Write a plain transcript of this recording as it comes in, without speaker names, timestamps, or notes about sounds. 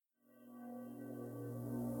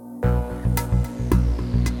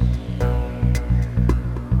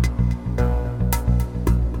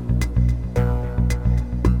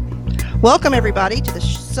Welcome, everybody, to the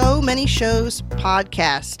So Many Shows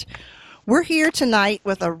podcast. We're here tonight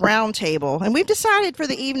with a roundtable, and we've decided for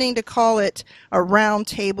the evening to call it a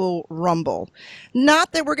roundtable rumble.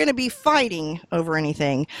 Not that we're going to be fighting over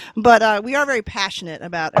anything, but we are very passionate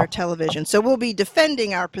about our television, so we'll be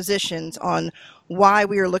defending our positions on why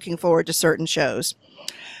we are looking forward to certain shows.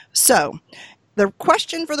 So, the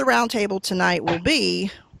question for the roundtable tonight will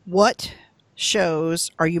be, what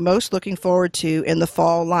shows are you most looking forward to in the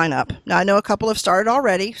fall lineup? Now, I know a couple have started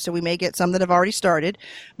already, so we may get some that have already started,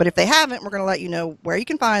 but if they haven't, we're going to let you know where you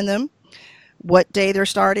can find them, what day they're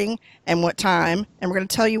starting, and what time, and we're going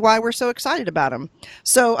to tell you why we're so excited about them.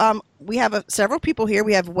 So we have several people here.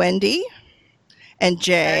 We have Wendy and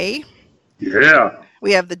Jay. Yeah.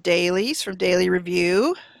 We have the Dailies from Daily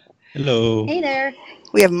Review. Hello. Hey there.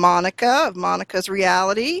 We have Monica of Monica's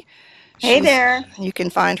Reality. Hey there. You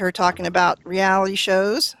can find her talking about reality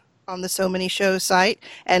shows on the So Many Shows site.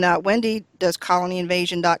 And Wendy does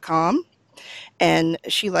colonyinvasion.com, and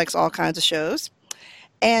she likes all kinds of shows.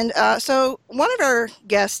 And so one of our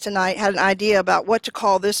guests tonight had an idea about what to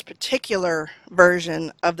call this particular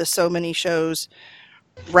version of the So Many Shows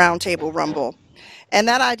Roundtable Rumble. And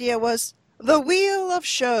that idea was the Wheel of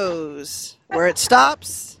Shows. Where it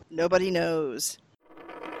stops, nobody knows.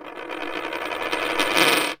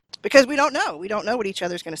 Because we don't know. We don't know what each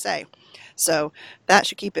other's going to say. So that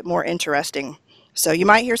should keep it more interesting. So you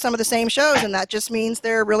might hear some of the same shows, and that just means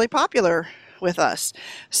they're really popular with us.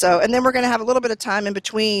 So, and then we're going to have a little bit of time in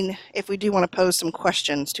between if we do want to pose some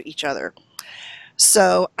questions to each other.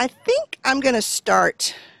 So I think I'm going to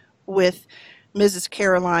start with Mrs.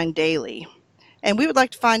 Caroline Daly. And we would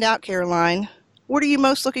like to find out, Caroline, what are you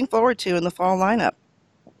most looking forward to in the fall lineup?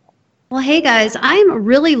 Well, hey guys, I'm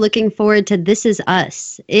really looking forward to This Is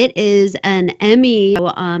Us. It is an Emmy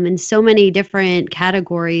in so many different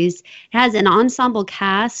categories. It has an ensemble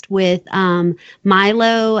cast with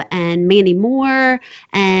Milo and Mandy Moore,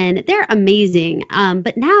 and they're amazing.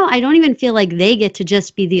 But now I don't even feel like they get to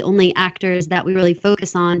just be the only actors that we really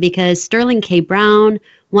focus on, because Sterling K. Brown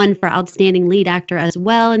won for Outstanding Lead Actor as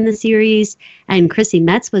well in the series, and Chrissy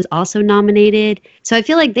Metz was also nominated. So I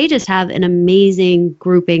feel like they just have an amazing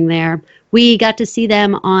grouping there. We got to see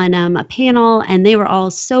them on a panel, and they were all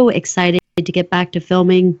so excited to get back to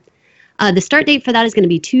filming. The start date for that is going to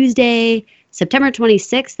be Tuesday, September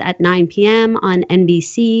 26th at 9 p.m. on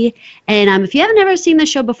NBC. And if you haven't ever seen the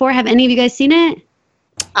show before, have any of you guys seen it?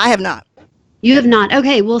 I have not. You have not?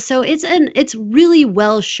 Okay, well, so it's really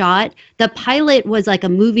well shot. The pilot was like a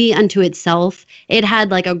movie unto itself. It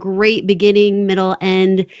had like a great beginning, middle,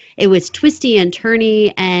 end. It was twisty and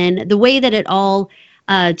turny, and the way that it all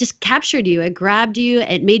just captured you, it grabbed you,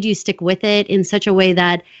 it made you stick with it in such a way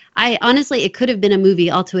that it could have been a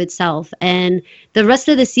movie all to itself. And the rest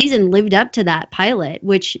of the season lived up to that pilot,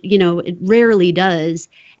 which, it rarely does.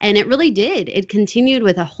 And it really did. It continued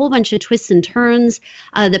with a whole bunch of twists and turns.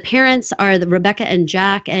 The parents are Rebecca and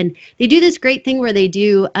Jack, and they do this great thing where they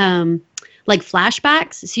do like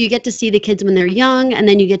flashbacks. So you get to see the kids when they're young, and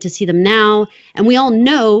then you get to see them now. And we all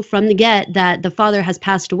know from the get that the father has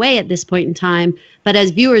passed away at this point in time, but as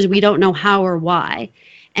viewers, we don't know how or why.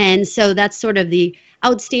 And so that's sort of the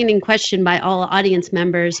outstanding question by all audience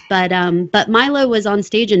members. But Milo was on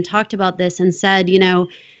stage and talked about this and said,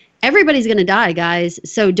 everybody's going to die, guys.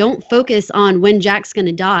 So don't focus on when Jack's going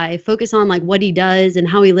to die. Focus on like what he does and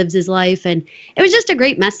how he lives his life. And it was just a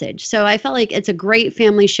great message. So I felt like it's a great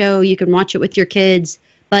family show. You can watch it with your kids,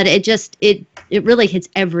 but it really hits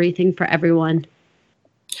everything for everyone.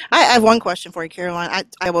 I have one question for you, Caroline.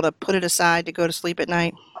 I able to put it aside to go to sleep at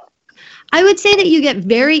night? I would say that you get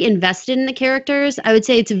very invested in the characters. I would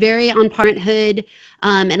say it's very on Parenthood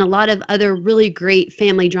and a lot of other really great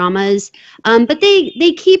family dramas. But they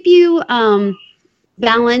keep you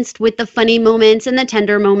balanced with the funny moments and the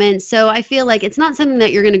tender moments. So I feel like it's not something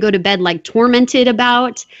that you're going to go to bed like tormented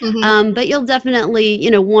about. Mm-hmm. But you'll definitely,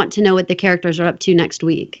 want to know what the characters are up to next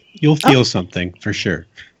week. You'll feel something for sure.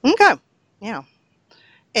 Okay. Yeah.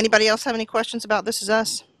 Anybody else have any questions about This Is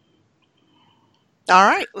Us? All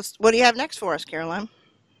right. What do you have next for us, Caroline?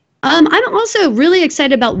 I'm also really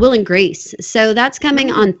excited about Will and Grace. So that's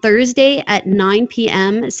coming on Thursday at 9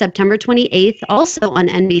 p.m., September 28th, also on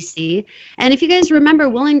NBC. And if you guys remember,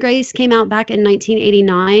 Will and Grace came out back in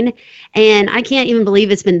 1989, and I can't even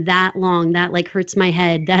believe it's been that long. That like hurts my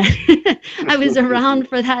head that I was around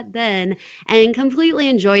for that then and completely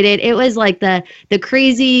enjoyed it. It was like the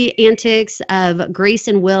crazy antics of Grace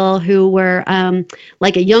and Will, who were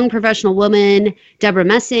like a young professional woman, Deborah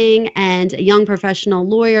Messing, and a young professional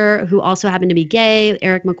lawyer who also happened to be gay,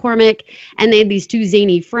 Eric McCormick. And they had these two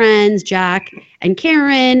zany friends, Jack and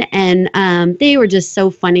Karen, and they were just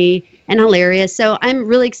so funny. and hilarious. So I'm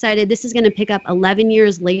really excited. This is going to pick up 11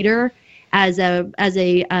 years later as a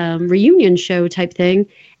reunion show type thing.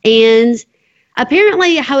 And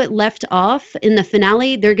apparently how it left off in the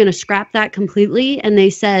finale, they're going to scrap that completely. And they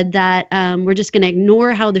said that we're just going to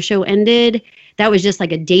ignore how the show ended. That was just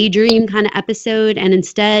like a daydream kind of episode. And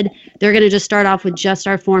instead, they're going to just start off with just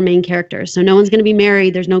our 4 main characters. So no one's going to be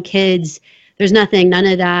married. There's no kids. There's nothing, none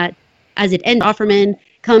of that. As it ends, Offerman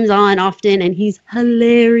comes on often, and he's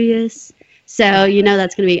hilarious. So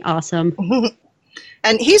that's going to be awesome.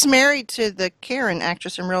 And he's married to the Karen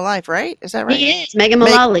actress in real life, right? Is that right? He is. Megan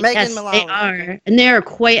Mullally. Megan Yes, Mullally. they are. And they're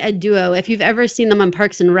quite a duo. If you've ever seen them on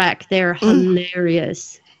Parks and Rec, they're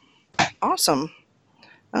hilarious. Awesome.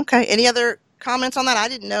 Okay. Any other comments on that? I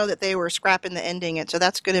didn't know that they were scrapping the ending, so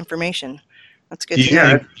that's good information. That's good Do to you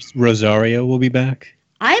know. think Rosario will be back?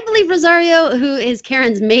 I believe Rosario, who is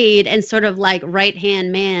Karen's maid and sort of like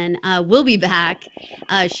right-hand man, will be back.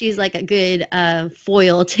 She's like a good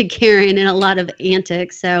foil to Karen in a lot of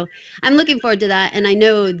antics. So I'm looking forward to that. And I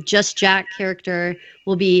know Just Jack character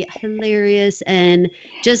will be hilarious and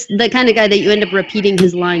just the kind of guy that you end up repeating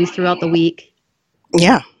his lines throughout the week.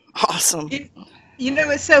 Yeah. Awesome.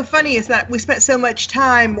 What's so funny is that we spent so much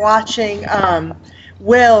time watching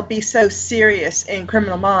Will be so serious in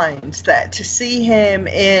Criminal Minds that to see him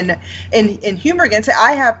in humor again. So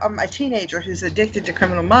I have a teenager who's addicted to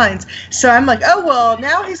Criminal Minds, so I'm like, oh well,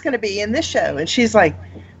 now he's going to be in this show, and she's like,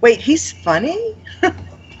 wait, he's funny.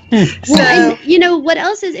 Well, and what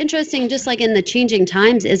else is interesting, just like in the changing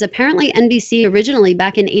times, is apparently NBC originally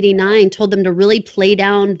back in '89 told them to really play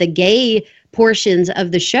down the gay portions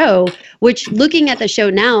of the show, which looking at the show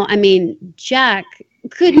now, I mean, Jack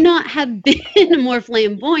could not have been more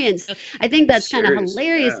flamboyant. So I think that's kind of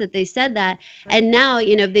hilarious that they said that. And now,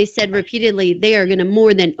 they said repeatedly they are going to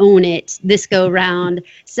more than own it this go round.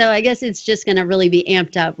 So I guess it's just going to really be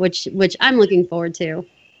amped up, which I'm looking forward to.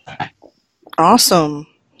 Awesome.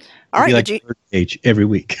 All right. Like Page every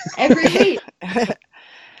week. Every week.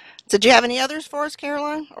 So do you have any others for us,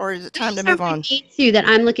 Caroline, or is it time to move on? Two that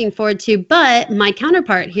I'm looking forward to, but my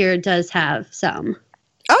counterpart here does have some.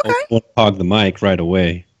 Okay. We'll hog the mic right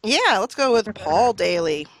away. Yeah, let's go with Paul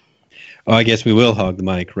Daly. Oh, I guess we will hog the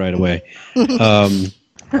mic right away.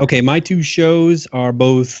 Okay, my 2 shows are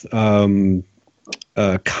both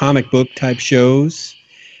comic book type shows.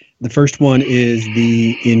 The first one is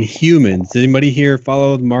the Inhumans. Did anybody here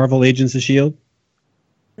follow Marvel Agents of S.H.I.E.L.D.?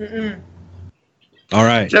 Mm-mm. All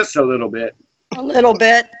right. Just a little bit. A little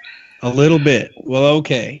bit. A little bit. Well,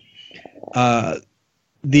 okay.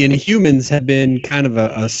 The Inhumans have been kind of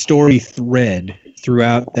a story thread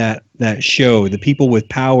throughout that show. The people with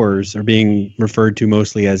powers are being referred to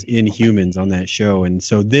mostly as Inhumans on that show. And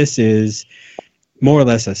so this is more or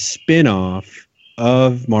less a spin-off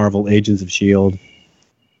of Marvel Agents of S.H.I.E.L.D.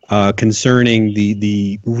 Concerning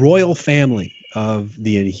the royal family of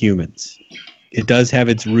the Inhumans. It does have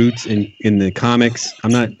its roots in the comics.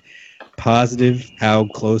 I'm not positive how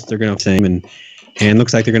close they're going to same, and it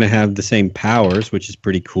looks like they're going to have the same powers, which is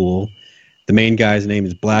pretty cool. The main guy's name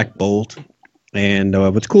is Black Bolt, and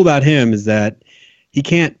what's cool about him is that he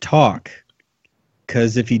can't talk,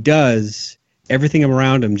 because if he does, everything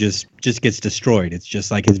around him just gets destroyed. It's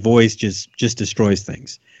just like his voice just destroys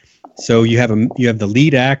things. So you have the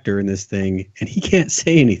lead actor in this thing, and he can't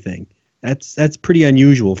say anything. That's pretty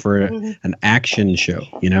unusual for an action show,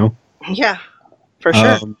 Yeah, for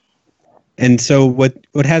sure. And so what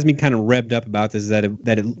has me kind of revved up about this is that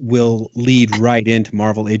it will lead right into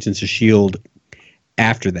Marvel Agents of S.H.I.E.L.D.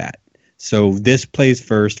 after that. So this plays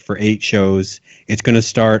first for 8 shows. It's going to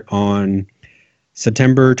start on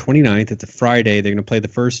September 29th. It's a Friday. They're going to play the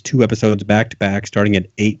first 2 episodes back-to-back starting at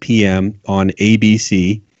 8 p.m. on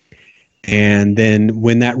ABC. And then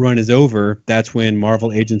when that run is over, that's when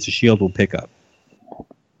Marvel Agents of S.H.I.E.L.D. will pick up.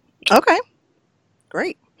 Okay.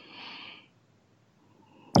 Great.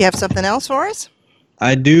 You have something else for us?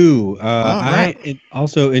 I do. right. I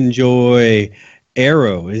also enjoy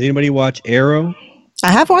Arrow. Does anybody watch Arrow?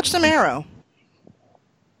 I have watched some Arrow.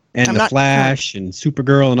 And I'm The not- Flash and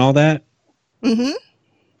Supergirl and all that? Mm-hmm.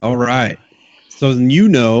 All right. So then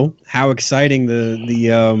how exciting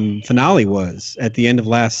the finale was at the end of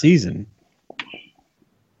last season.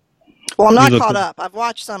 Well, I'm not You look- caught up. I've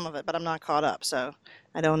watched some of it, but I'm not caught up, so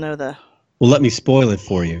I don't know the... Well, let me spoil it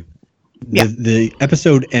for you. Yeah. The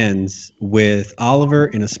episode ends with Oliver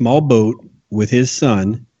in a small boat with his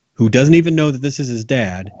son, who doesn't even know that this is his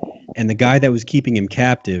dad, and the guy that was keeping him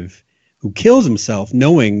captive, who kills himself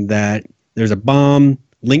knowing that there's a bomb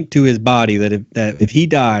linked to his body, that if he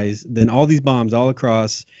dies, then all these bombs all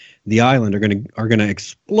across the island are gonna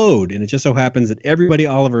explode, and it just so happens that everybody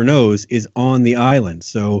Oliver knows is on the island.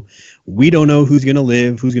 So we don't know who's gonna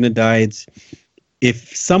live, who's gonna die.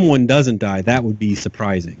 If someone doesn't die, that would be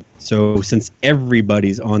surprising. So since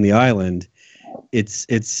everybody's on the island, it's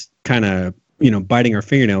kind of biting our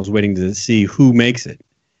fingernails, waiting to see who makes it.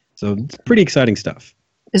 So it's pretty exciting stuff.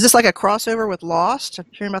 Is this like a crossover with Lost? I'm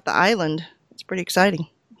hearing about the island. It's pretty exciting.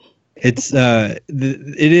 It's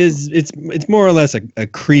more or less a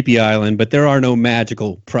creepy island, but there are no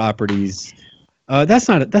magical properties. That's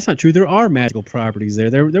not true. There are magical properties there.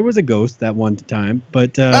 There was a ghost that one time,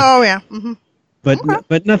 but oh yeah, mm-hmm.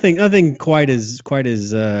 but nothing quite as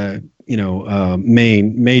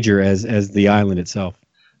major as the island itself.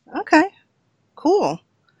 Okay, cool.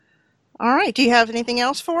 All right. Do you have anything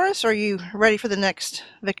else for us? Or are you ready for the next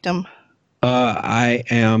victim? I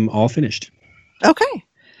am all finished. Okay.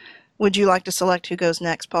 Would you like to select who goes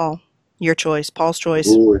next, Paul? Your choice, Paul's choice.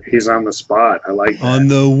 Ooh, he's on the spot. I like that. On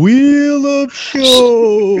the Wheel of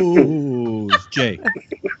Shows, Jay.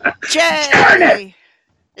 Jay!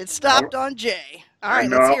 It stopped on Jay. All right,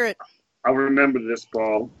 let's hear it. I'll remember this,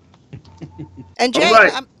 Paul. And Jay,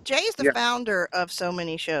 right. Jay is the founder of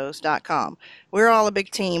SoManyShows.com. We're all a big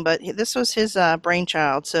team, but this was his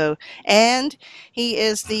brainchild. So, and he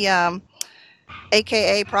is the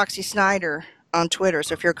AKA Proxy Snyder on Twitter.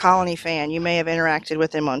 So if you're a Colony fan, you may have interacted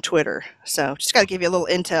with him on Twitter. So just got to give you a little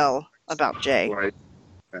intel about Jay. Right.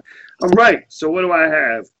 All right. So what do I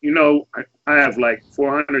have? I have like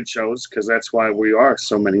 400 shows because that's why we are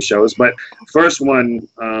so many shows. But first one,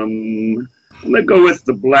 I'm going to go with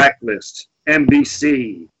The Blacklist,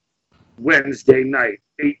 NBC, Wednesday night,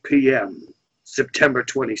 8 p.m., September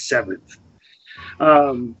 27th.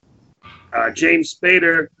 James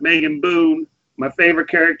Spader, Megan Boone, my favorite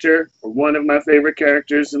character, or one of my favorite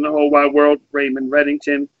characters in the whole wide world, Raymond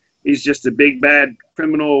Reddington. He's just a big, bad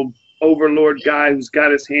criminal overlord guy who's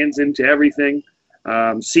got his hands into everything.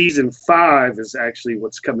 Season 5 is actually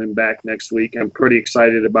what's coming back next week. I'm pretty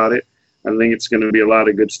excited about it. I think it's going to be a lot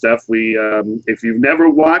of good stuff. If you've never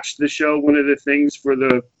watched the show, one of the things for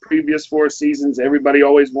the previous 4 seasons everybody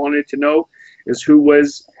always wanted to know is who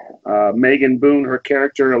was Megan Boone, her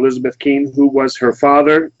character, Elizabeth Keene, who was her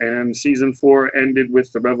father. And season 4 ended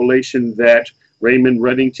with the revelation that Raymond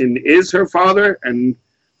Reddington is her father. And,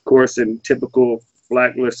 of course, in typical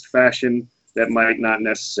Blacklist fashion, that might not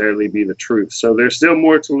necessarily be the truth. So there's still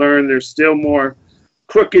more to learn. There's still more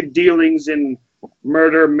crooked dealings in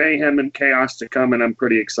murder, mayhem, and chaos to come, and I'm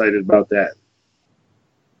pretty excited about that.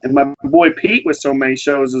 And my boy Pete with So Many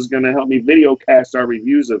Shows is going to help me video cast our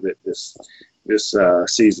reviews of it this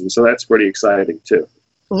season, so that's pretty exciting too.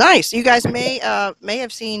 Nice. You guys may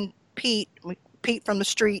have seen Pete from the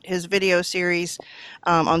Street, his video series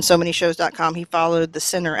on SoManyShows.com. He followed The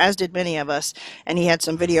Sinner, as did many of us, and he had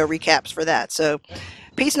some video recaps for that. So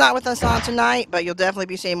Pete's not with us on tonight, but you'll definitely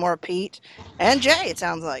be seeing more of Pete and Jay, it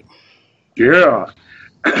sounds like. Yeah.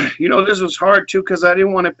 This was hard, too, because I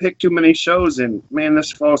didn't want to pick too many shows. And, man,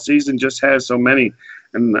 this fall season just has so many.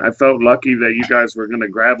 And I felt lucky that you guys were going to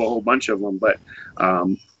grab a whole bunch of them. But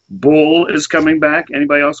Bull is coming back.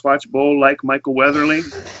 Anybody else watch Bull like Michael Weatherly?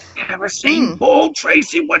 Ever seen Bull,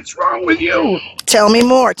 Tracy? What's wrong with you? Tell me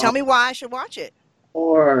more. Tell me why I should watch it.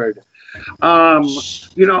 Lord. I'm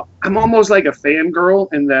almost like a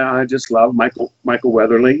fangirl in that I just love Michael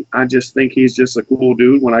Weatherly. I just think he's just a cool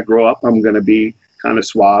dude. When I grow up, I'm going to be kind of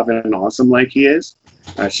suave and awesome like he is.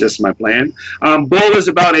 That's just my plan. Bull is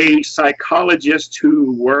about a psychologist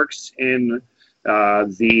who works in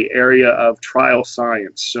the area of trial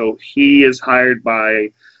science. So he is hired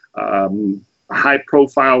by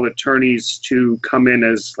high-profile attorneys to come in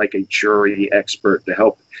as like a jury expert to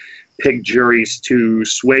help pick juries to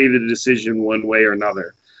sway the decision one way or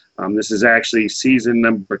another. This is actually season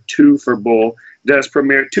number 2 for Bull. It does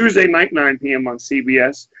premiere Tuesday night, 9 p.m. on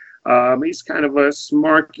CBS. He's kind of a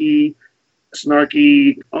snarky,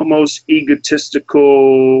 almost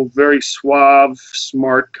egotistical, very suave,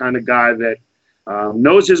 smart kind of guy that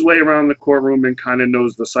knows his way around the courtroom and kind of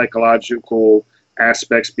knows the psychological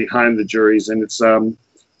aspects behind the juries. And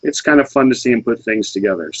it's kind of fun to see him put things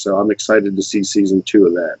together. So I'm excited to see season 2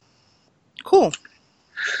 of that. Cool.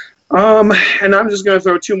 And I'm just going to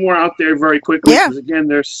throw 2 more out there very quickly. Yeah. Because again,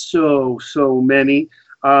 there's so many.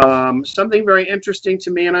 Something very interesting to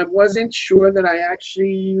me, and I wasn't sure that I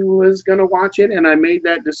actually was going to watch it, and I made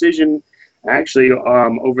that decision actually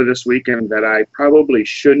over this weekend that I probably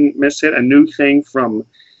shouldn't miss it. A new thing from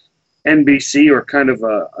NBC, or kind of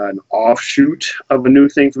an offshoot of a new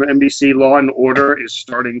thing from NBC, Law and Order, is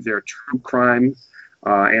starting their true crime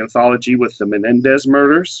anthology with the Menendez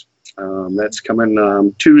murders. That's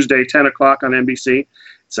coming Tuesday, 10 o'clock on NBC.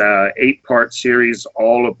 It's a 8-part series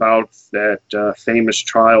all about that famous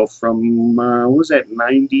trial from, what was that,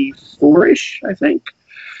 94-ish, I think.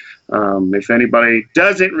 If anybody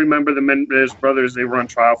doesn't remember the Menendez brothers, they were on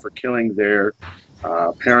trial for killing their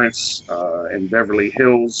parents in Beverly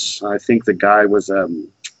Hills. I think the guy was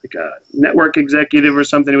like a network executive or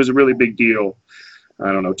something. It was a really big deal,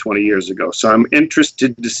 I don't know, 20 years ago. So I'm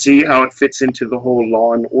interested to see how it fits into the whole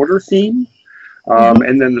Law and Order theme,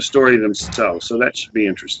 and then the story themselves. So that should be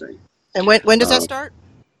interesting. And when does that start?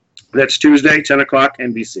 That's Tuesday, 10 o'clock,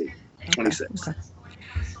 NBC, 26th. Okay.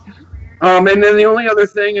 And then the only other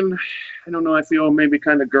thing, and I don't know, I feel maybe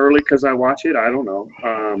kind of girly because I watch it. I don't know.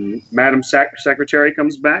 Madam Secretary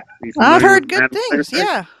comes back. I've heard good Madam things.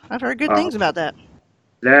 Secretary? Yeah, I've heard good things about that.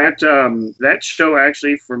 That show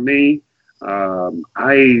actually for me,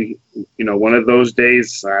 one of those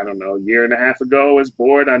days, I don't know, a year and a half ago, I was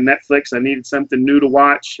bored on Netflix. I needed something new to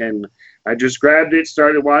watch, and I just grabbed it,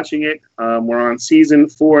 started watching it. We're on season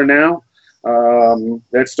 4 now.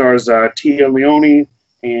 That stars Tia Leone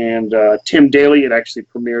and Tim Daly. It actually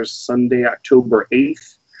premieres Sunday, October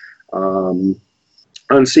 8th on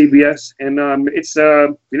CBS. And it's,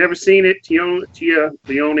 if you've never seen it, Tia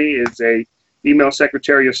Leone is a female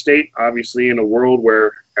Secretary of State, obviously in a world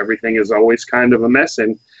where everything is always kind of a mess.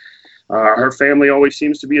 And her family always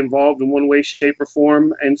seems to be involved in one way, shape, or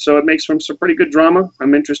form. And so it makes for some pretty good drama.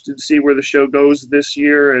 I'm interested to see where the show goes this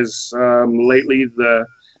year, as lately the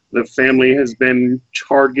family has been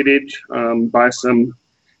targeted by some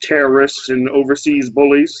terrorists and overseas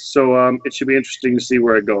bullies. So it should be interesting to see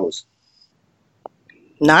where it goes.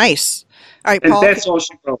 Nice. All right, And Paul. that's all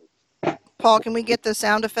she goes. Paul, can we get the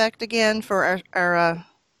sound effect again for our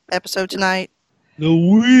episode tonight? The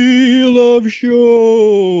Wheel of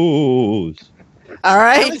Shows. All That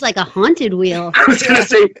right. was like a haunted wheel. I was going to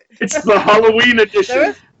say, it's the Halloween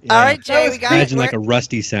edition. Yeah. All right, Jay, we got Imagine it. like a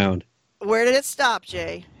rusty sound. Where did it stop,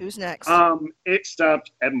 Jay? Who's next? It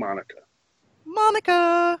stopped at Monica.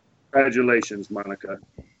 Monica. Congratulations, Monica.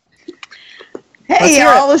 Let's Hey hear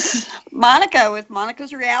y'all, this is Monica with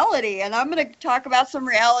Monica's Reality, and I'm going to talk about some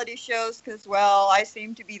reality shows because, well, I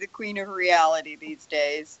seem to be the queen of reality these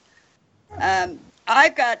days.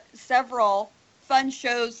 I've got several fun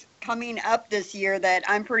shows coming up this year that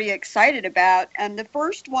I'm pretty excited about, and the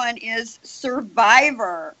first one is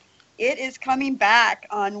Survivor. It is coming back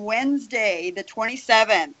on Wednesday, the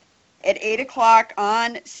 27th at 8 o'clock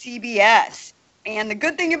on CBS. And the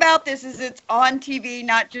good thing about this is it's on TV,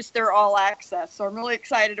 not just their all access. So I'm really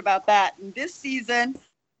excited about that. And this season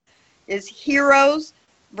is heroes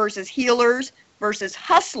versus healers versus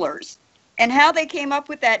hustlers. And how they came up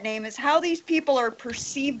with that name is how these people are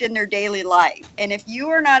perceived in their daily life. And if you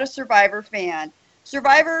are not a Survivor fan,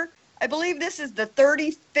 Survivor, I believe this is the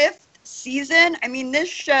 35th season. I mean, this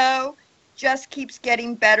show just keeps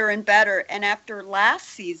getting better and better. And after last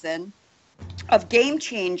season of Game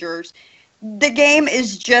Changers, the game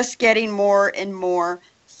is just getting more and more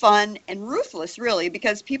fun and ruthless, really,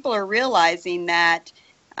 because people are realizing that,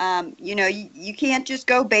 you can't just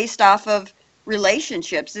go based off of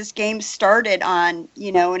relationships. This game started on,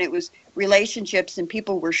 and it was relationships, and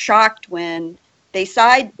people were shocked when they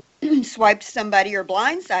swiped somebody or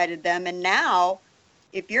blindsided them. And now,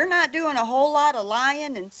 if you're not doing a whole lot of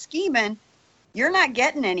lying and scheming, you're not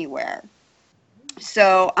getting anywhere.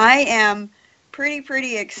 So I am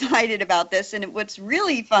pretty excited about this, and what's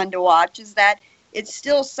really fun to watch is that it's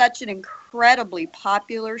still such an incredibly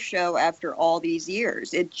popular show after all these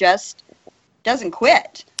years. It just doesn't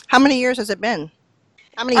quit. How many years has it been?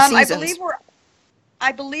 How many seasons?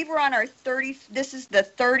 I believe we're on our 30. This is the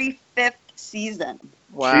 35th season.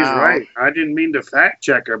 Wow. She's right. I didn't mean to fact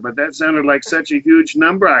check her, but that sounded like such a huge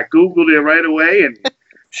number. I Googled it right away, and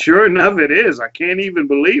sure enough, it is. I can't even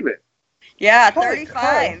believe it. Yeah, Holy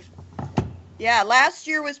 35. Yeah, last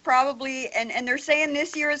year was probably, and they're saying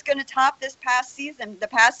this year is going to top this past season. The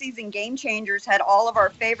past season, Game Changers had all of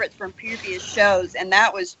our favorites from previous shows, and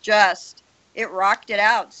that was just, it rocked it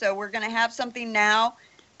out. So we're going to have something now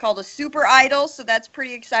called a Super Idol, so that's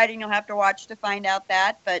pretty exciting. You'll have to watch to find out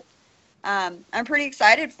that, but I'm pretty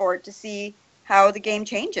excited for it to see how the game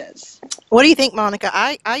changes. What do you think, Monica?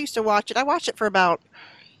 I used to watch it. I watched it for about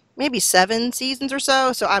maybe 7 seasons or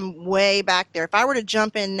so I'm way back there. If I were to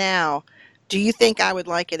jump in now, do you think I would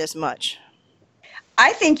like it as much?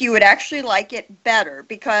 I think you would actually like it better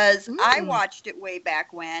because I watched it way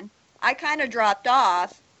back when. I kind of dropped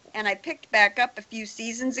off, and I picked back up a few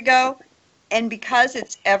seasons ago, and because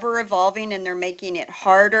it's ever evolving and they're making it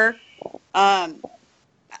harder,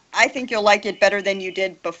 I think you'll like it better than you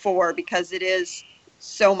did before because it is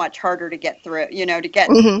so much harder to get through, to get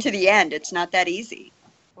to the end. It's not that easy.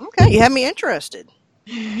 Okay, you have me interested.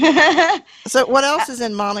 So what else is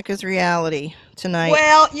in Monica's reality tonight?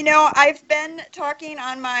 Well, I've been talking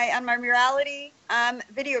on my reality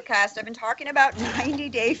video cast. I've been talking about 90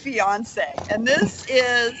 Day Fiance, and this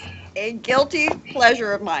is a guilty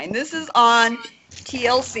pleasure of mine. This is on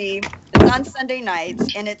TLC. It's on Sunday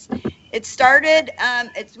nights, and it started.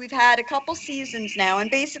 We've had a couple seasons now,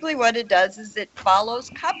 and basically what it does is it follows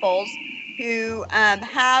couples who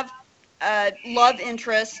have a love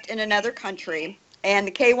interest in another country. And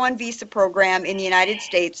the K-1 visa program in the United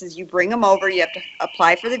States is you bring them over, you have to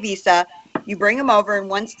apply for the visa, you bring them over, and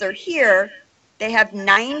once they're here, they have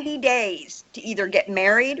 90 days to either get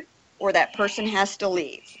married or that person has to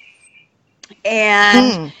leave.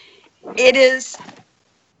 And it is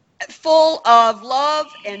full of love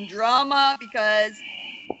and drama because,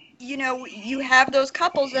 you have those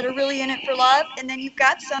couples that are really in it for love, and then you've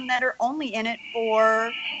got some that are only in it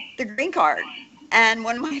for the green card. And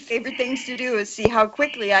one of my favorite things to do is see how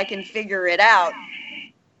quickly I can figure it out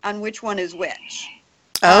on which one is which.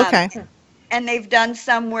 Oh, okay. And they've done a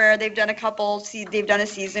season where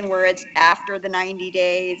it's after the 90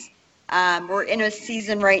 days. We're in a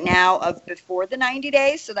season right now of before the 90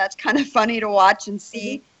 days, so that's kind of funny to watch and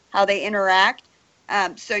see how they interact.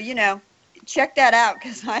 So, check that out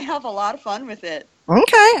because I have a lot of fun with it.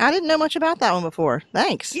 Okay. I didn't know much about that one before.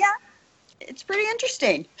 Thanks. Yeah. It's pretty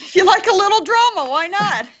interesting. If you like a little drama, why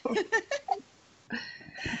not?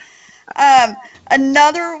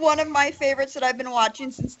 Another one of my favorites that I've been watching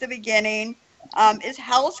since the beginning is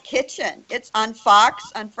Hell's Kitchen. It's on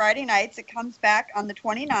Fox on Friday nights. It comes back on the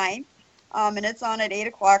 29th, and it's on at 8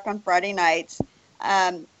 o'clock on Friday nights.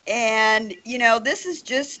 And, this is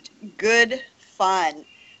just good fun.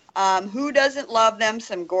 Who doesn't love them?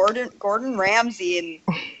 Some Gordon Ramsay and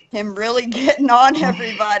him really getting on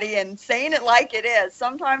everybody and saying it like it is.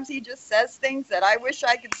 Sometimes he just says things that I wish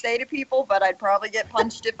I could say to people, but I'd probably get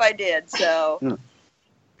punched if I did. So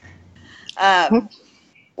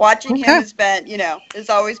watching him has been, has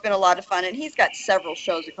always been a lot of fun. And he's got several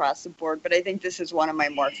shows across the board, but I think this is one of my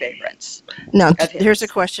more favorites. Now, here's a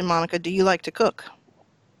question, Monica. Do you like to cook?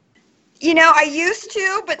 I used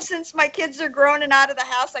to, but since my kids are grown and out of the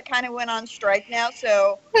house, I kind of went on strike now.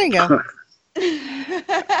 So there you go.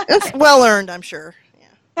 It's well earned, I'm sure.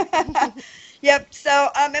 Yeah. Yep. So,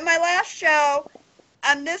 in my last show,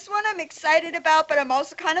 this one I'm excited about, but I'm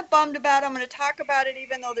also kind of bummed about. I'm going to talk about it,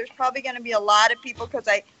 even though there's probably going to be a lot of people because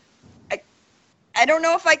I don't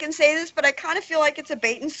know if I can say this, but I kind of feel like it's a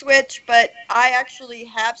bait and switch. But I actually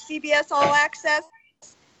have CBS All Access.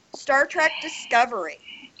 Star Trek Discovery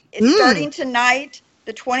is starting tonight,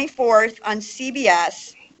 the 24th, on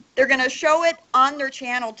CBS. They're going to show it on their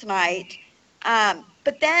channel tonight.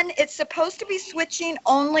 But then it's supposed to be switching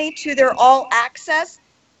only to their All Access,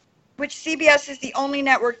 which CBS is the only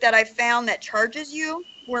network that I've found that charges you,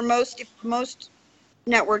 where most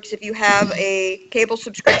networks, if you have a cable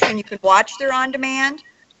subscription, you can watch their on-demand.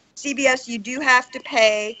 CBS, you do have to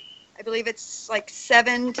pay, I believe it's like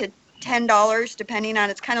 $7 to $10, depending on,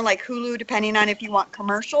 it's kind of like Hulu, depending on if you want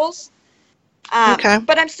commercials. Okay.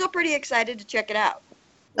 But I'm still pretty excited to check it out.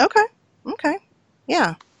 Okay.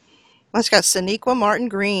 Yeah. Well, it's got Sonequa Martin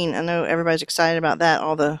Green. I know everybody's excited about that,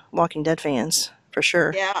 all the Walking Dead fans, for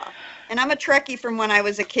sure. Yeah. And I'm a Trekkie from when I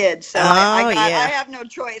was a kid, so I have no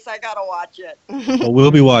choice. I got to watch it. Well,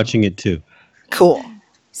 we'll be watching it too. Cool.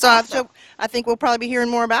 So I think we'll probably be hearing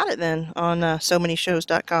more about it then on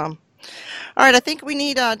SoManyShows.com. All right, I think we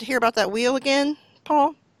need to hear about that wheel again,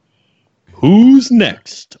 Paul. Who's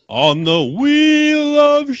next on the Wheel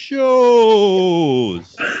of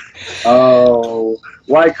Shows? Oh,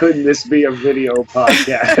 why couldn't this be a video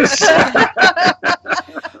podcast?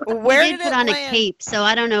 Where did put on a cape, so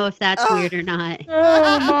I don't know if that's weird or not.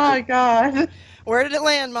 Oh my God. Where did it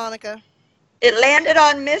land, Monica? It landed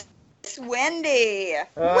on Miss Wendy.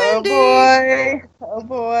 Oh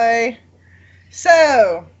boy.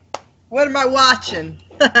 So, what am I watching?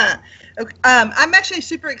 I'm actually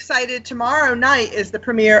super excited. Tomorrow night is the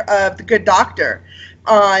premiere of The Good Doctor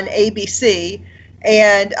on ABC.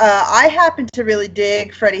 And I happen to really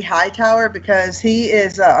dig Freddie Hightower because he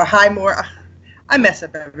is I mess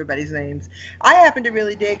up everybody's names. I happen to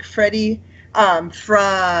really dig Freddie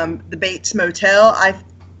from the Bates Motel. I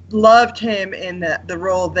loved him in the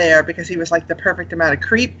role there because he was like the perfect amount of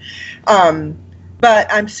creep. But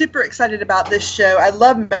I'm super excited about this show. I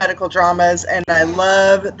love medical dramas, and I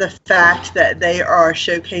love the fact that they are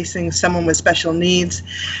showcasing someone with special needs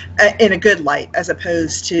in a good light, as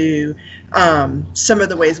opposed to some of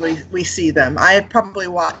the ways we see them. I had probably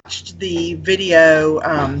watched the video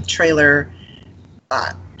trailer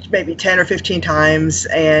maybe 10 or 15 times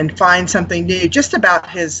and find something new just about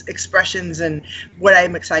his expressions and what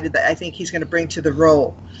I'm excited that I think he's going to bring to the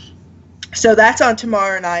role. So that's on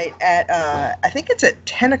tomorrow night at, I think it's at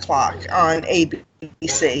 10 o'clock on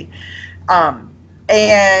ABC.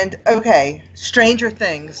 And, okay, Stranger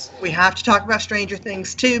Things. We have to talk about Stranger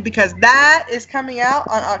Things, too, because that is coming out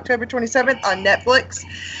on October 27th on Netflix.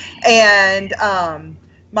 And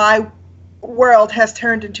my world has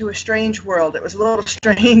turned into a strange world. It was a little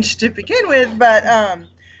strange to begin with, but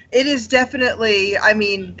it is definitely, I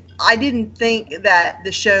mean, I didn't think that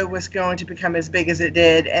the show was going to become as big as it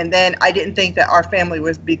did, and then I didn't think that our family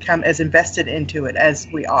would become as invested into it as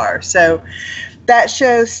we are. So that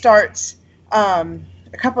show starts a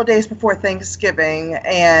couple of days before Thanksgiving,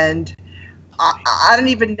 and I don't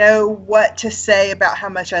even know what to say about how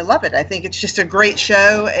much I love it. I think it's just a great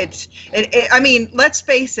show. I mean, let's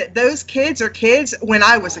face it, those kids are kids when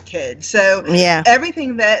I was a kid. So yeah,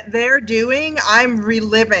 everything that they're doing, I'm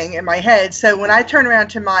reliving in my head. So when I turn around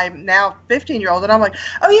to my now 15-year-old and I'm like,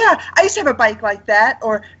 oh yeah, I used to have a bike like that.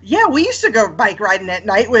 Or yeah, we used to go bike riding at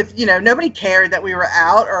night with, nobody cared that we were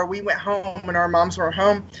out or we went home when our moms were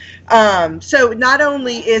home. So not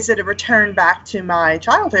only is it a return back to my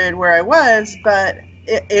childhood where I was, but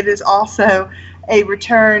it is also a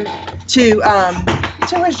return to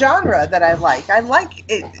a genre that I like. I like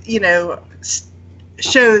it,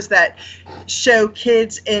 shows that show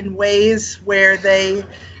kids in ways where they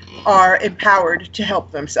are empowered to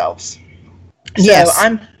help themselves. Yes. So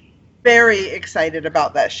I'm very excited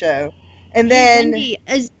about that show. And then, Wendy,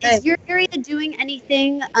 is your area doing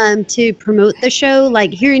anything to promote the show?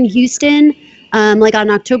 Like here in Houston, like on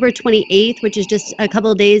October 28th, which is just a couple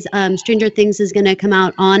of days, Stranger Things is going to come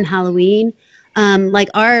out on Halloween. Like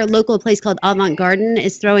our local place called Avant Garden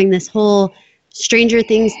is throwing this whole Stranger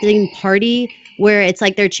Things themed party where it's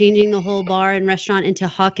like they're changing the whole bar and restaurant into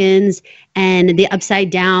Hawkins and the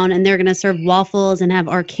Upside Down, and they're going to serve waffles and have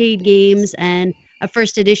arcade games and a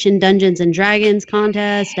first edition Dungeons and Dragons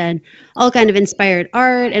contest and all kind of inspired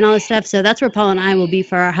art and all this stuff. So that's where Paul and I will be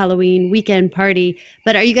for our Halloween weekend party.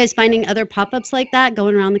 But are you guys finding other pop-ups like that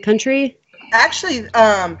going around the country? Actually,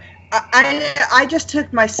 I just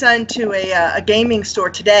took my son to a gaming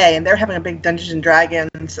store today, and they're having a big Dungeons and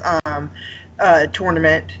Dragons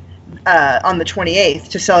tournament on the 28th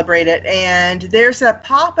to celebrate it. And there's a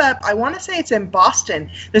pop-up, I want to say it's in Boston.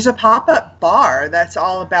 There's a pop-up bar that's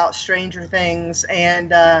all about Stranger Things,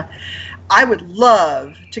 and I would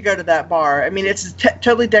love to go to that bar. I mean, it's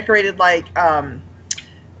totally decorated like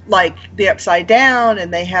the Upside Down,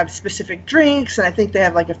 and they have specific drinks, and I think they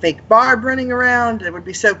have like a fake bar running around. It would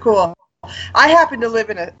be so cool. I happen to live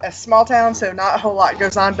in a small town, so not a whole lot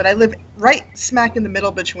goes on, but I live right smack in the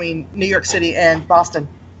middle between New York City and Boston.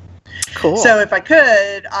 cool. So if I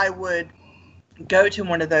could, I would go to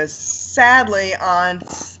one of those. Sadly,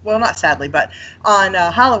 not sadly, but on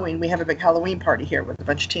Halloween, we have a big Halloween party here with a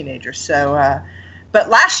bunch of teenagers. So, but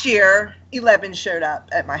last year, 11 showed up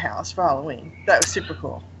at my house for Halloween. That was super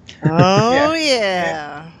cool. Oh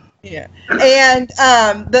yeah. Yeah, and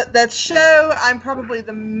that show I'm probably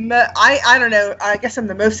I don't know, I guess I'm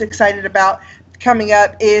the most excited about coming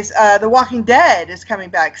up is The Walking Dead is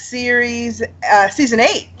coming back. Season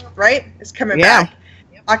 8, right? Is coming back.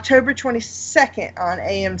 October 22nd on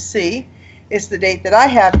AMC is the date that I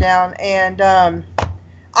have down, and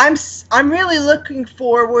I'm really looking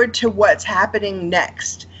forward to what's happening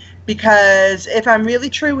next. Because if I'm really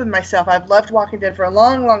true with myself, I've loved Walking Dead for a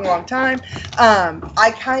long, long, long time.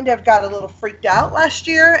 I kind of got a little freaked out last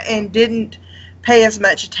year and didn't pay as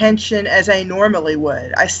much attention as I normally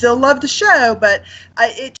would. I still love the show, but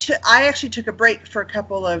I actually took a break for a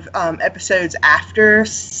couple of episodes after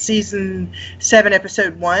season 7,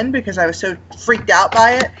 episode 1, because I was so freaked out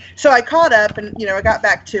by it. So I caught up and, I got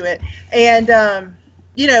back to it. And,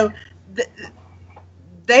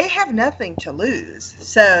 they have nothing to lose.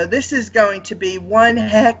 So this is going to be one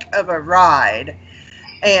heck of a ride.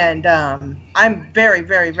 And I'm very,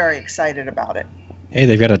 very, very excited about it. Hey,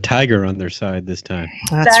 they've got a tiger on their side this time.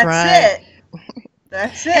 That's right.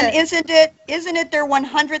 That's it. And isn't it their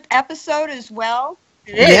 100th episode as well?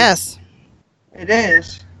 It is. Yes. It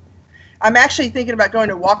is. I'm actually thinking about going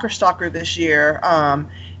to Walker Stalker this year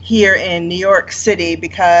here in New York City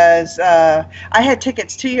because I had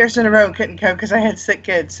tickets 2 years in a row and couldn't come because I had sick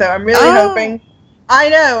kids. So I'm really hoping. I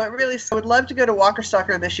know. I would love to go to Walker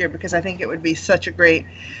Stalker this year because I think it would be such a great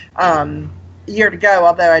year to go.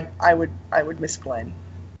 Although I would miss Glenn.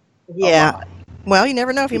 Yeah. Well, you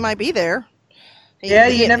never know if he might be there.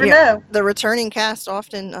 You never know. The returning cast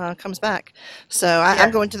often comes back. So I'm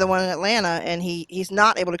going to the one in Atlanta, and he's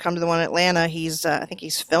not able to come to the one in Atlanta. He's I think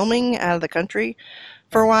he's filming out of the country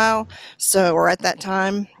for a while. So, or at that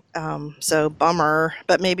time. So bummer,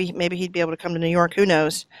 but maybe he'd be able to come to New York. Who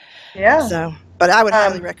knows? Yeah. So, but I would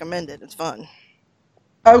highly Um, recommend it. It's fun.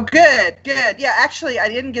 Oh, good. Yeah, actually, I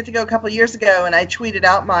didn't get to go a couple of years ago, and I tweeted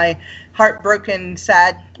out my heartbroken,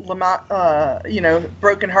 sad,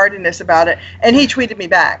 brokenheartedness about it, and he tweeted me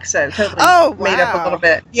back, so totally Oh, made up a wow. little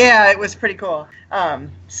bit. Yeah, it was pretty cool.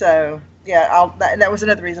 So yeah, that was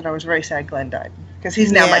another reason I was very sad Glenn died, because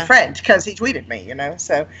he's now my Yeah. friend, because he tweeted me,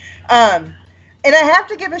 So, and I have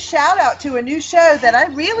to give a shout out to a new show that I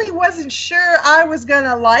really wasn't sure I was going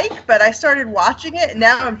to like, but I started watching it, and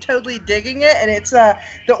now I'm totally digging it, and it's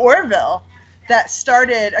The Orville that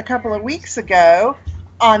started a couple of weeks ago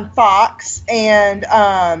on Fox, and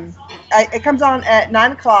it comes on at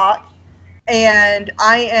 9 o'clock, and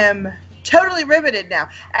I am totally riveted now.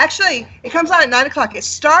 Actually, it comes on at 9 o'clock. It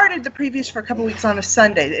started the previews for a couple of weeks on a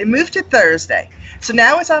Sunday. It moved to Thursday, so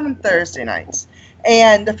now it's on Thursday nights.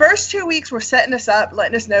 And the first 2 weeks were setting us up,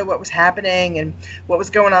 letting us know what was happening and what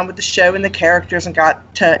was going on with the show and the characters, and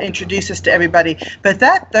got to introduce us to everybody. But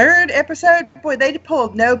that third episode, boy, they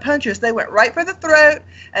pulled no punches. They went right for the throat,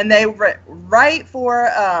 and they went right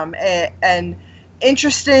for an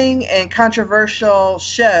interesting and controversial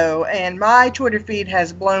show. And my Twitter feed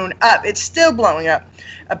has blown up. It's still blowing up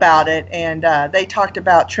about it. And they talked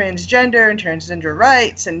about transgender and transgender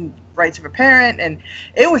rights and rights of a parent, and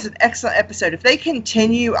it was an excellent episode. If they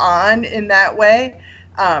continue on in that way,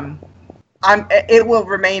 it will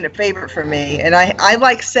remain a favorite for me. And I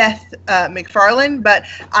like Seth MacFarlane, but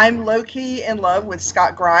I'm low-key in love with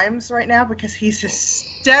Scott Grimes right now because he's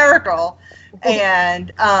hysterical,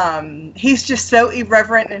 and he's just so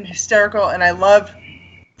irreverent and hysterical, and I love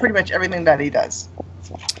pretty much everything that he does.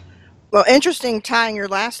 Well, interesting tying your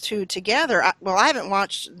last two together. I haven't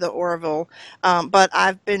watched The Orville, but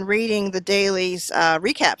I've been reading the dailies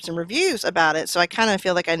recaps and reviews about it, so I kind of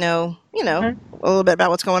feel like I know, a little bit about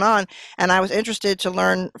what's going on. And I was interested to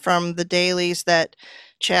learn from the dailies that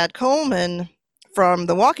Chad Coleman from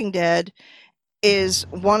The Walking Dead is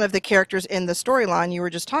one of the characters in the storyline you were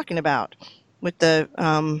just talking about with the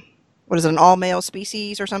what is it, an all-male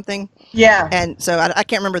species or something? Yeah. And so I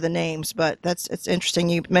can't remember the names, but it's interesting.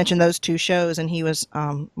 You mentioned those two shows, and he was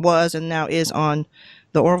and now is on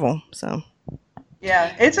The Orville. So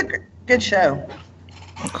Yeah, it's a good show.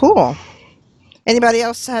 cool. Anybody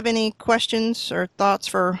else have any questions or thoughts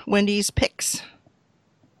for Wendy's picks?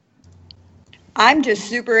 I'm just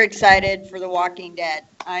super excited for The Walking Dead.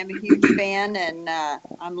 I'm a huge fan, and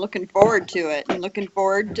I'm looking forward to it. I'm looking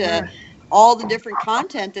forward to all the different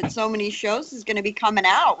content that so many shows is going to be coming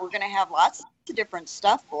out. We're going to have lots of different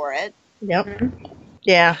stuff for it. Yep.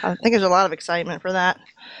 Yeah, I think there's a lot of excitement for that.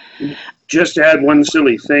 Just to add one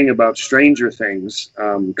silly thing about Stranger Things,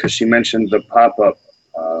 because she mentioned the pop-up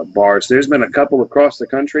bars. There's been a couple across the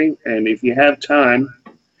country, and if you have time,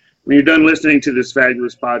 when you're done listening to this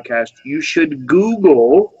fabulous podcast, you should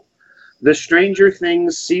Google the Stranger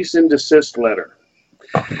Things cease and desist letter.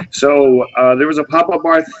 So there was a pop-up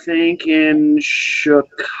bar, I think, in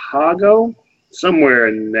Chicago, somewhere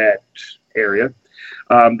in that area,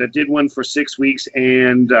 that did one for 6 weeks,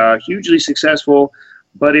 and hugely successful,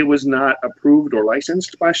 but it was not approved or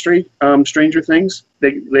licensed by Stranger Things.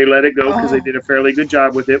 They let it go because they did a fairly good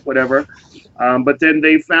job with it, whatever. But then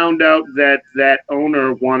they found out that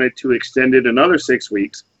owner wanted to extend it another 6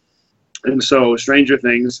 weeks, and so Stranger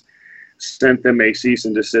Things sent them a cease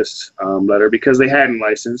and desist letter because they hadn't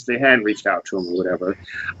licensed, they hadn't reached out to them or whatever.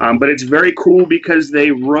 But it's very cool because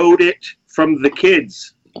they wrote it from the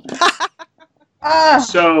kids.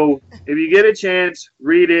 So if you get a chance,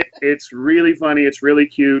 read it. It's really funny. It's really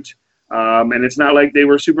cute. And it's not like they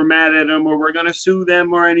were super mad at them or we're going to sue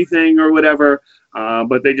them or anything or whatever.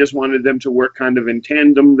 But they just wanted them to work kind of in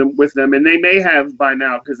tandem with them. And they may have by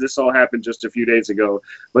now because this all happened just a few days ago.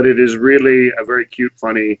 But it is really a very cute,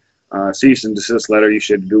 funny cease and desist letter. You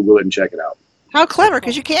should Google it and check it out. How clever,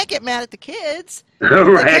 because you can't get mad at the kids. Right.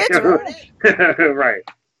 The kids wrote it. Right.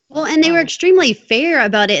 Well, and they were extremely fair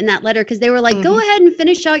about it in that letter because they were like, go ahead and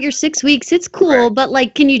finish out your 6 weeks. It's cool, but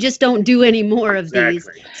like, can you just don't do any more of these?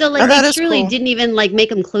 So like, that they is truly cool. didn't even like make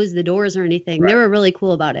them close the doors or anything. Right. They were really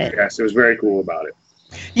cool about it. Yes, it was very cool about it.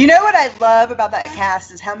 You know what I love about that cast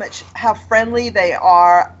is how friendly they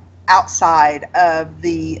are outside of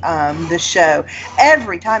the show.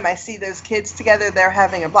 Every time I see those kids together, they're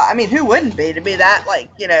having a blast. I mean, who wouldn't be to be that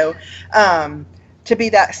to be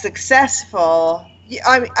that successful?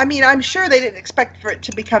 I mean, I'm sure they didn't expect for it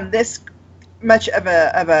to become this much of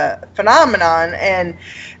a phenomenon. And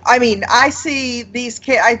I mean, I see these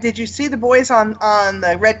kids. Did you see the boys on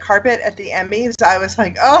the red carpet at the Emmys? I was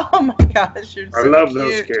like, oh my gosh, you're so I love cute.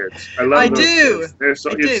 those kids. I do. Kids. They're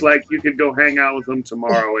so, I it's do. like you could go hang out with them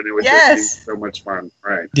tomorrow, and it would Yes. just be so much fun.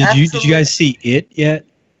 Right. Did you guys see it yet?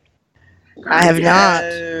 I have not.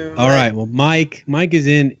 No. All right. Well, Mike is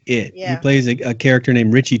in it. Yeah. He plays a character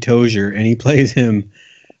named Richie Tozier, and he plays him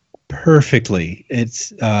perfectly.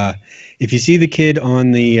 It's if you see the kid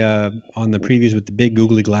on the previews with the big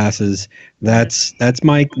googly glasses, that's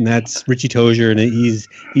Mike, and that's Richie Tozier, and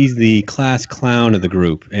he's the class clown of the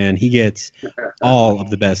group, and he gets all of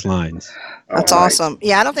the best lines. That's All right. awesome.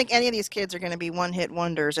 Yeah, I don't think any of these kids are going to be one-hit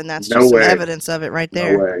wonders, and that's No just some way. evidence of it right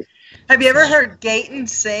there. No way. Have you ever heard Gayton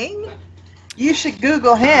sing? You should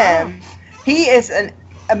Google him. He is an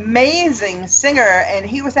amazing singer, and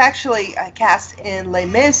he was actually cast in Les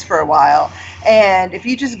Mis for a while. And if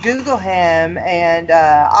you just Google him, and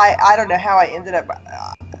I don't know how I ended up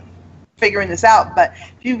figuring this out, but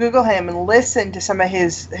if you Google him and listen to some of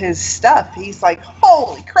his stuff, he's like,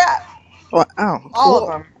 holy crap! Well, oh, All cool. of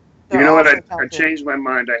them. You know what? I changed my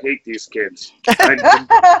mind. I hate these kids.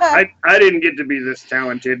 I didn't get to be this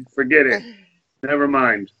talented. Forget it. Never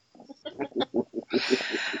mind.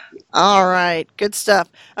 All right, good stuff.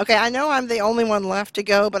 Okay, I know I'm the only one left to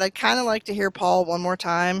go, but I'd kind of like to hear Paul one more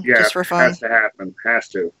time, Yeah, just for fun. has to happen. Has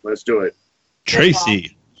to. Let's do it.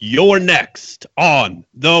 Tracy, you're next on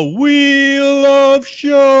the Wheel of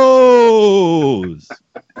Shows.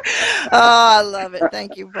 Oh, I love it.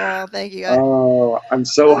 Thank you, Paul. Thank you. Oh, I'm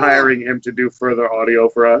so hiring him to do further audio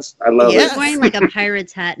for us. I love Yes. He's wearing like a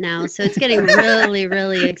pirate's hat now, so it's getting really,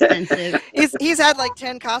 really expensive. He's had like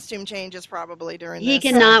 10 costume changes probably during He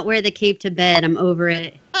this. cannot wear the cape to bed. I'm over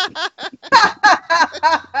it.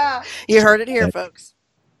 You heard it here, folks.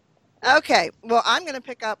 Okay, well, I'm going to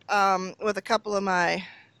pick up with a couple of my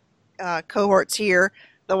cohorts here,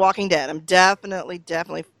 The Walking Dead. I'm definitely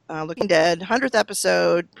looking dead. 100th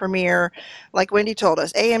episode premiere, like Wendy told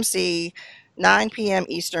us, AMC, 9 p.m.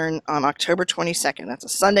 Eastern on October 22nd. That's a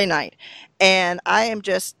Sunday night. And I am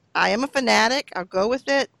a fanatic. I'll go with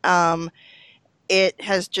it. It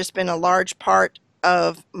has just been a large part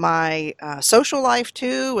of my social life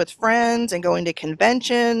too, with friends and going to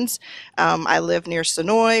conventions. I live near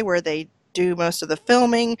Sonoy, where they do most of the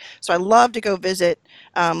filming, so I love to go visit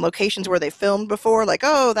locations where they filmed before, like,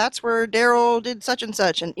 oh, that's where Daryl did such and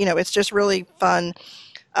such, and it's just really fun.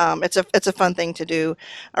 It's a fun thing to do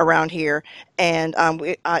around here, and I'm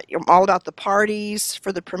all about the parties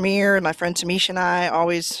for the premiere. My friend Tamisha and I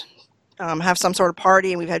always have some sort of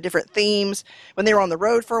party, and we've had different themes. When they were on the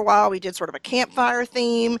road for a while, we did sort of a campfire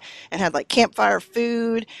theme and had like campfire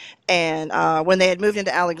food. And when they had moved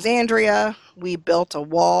into Alexandria, we built a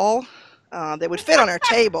wall that would fit on our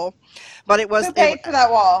table, but it was Who paid for that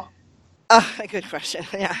wall? good question.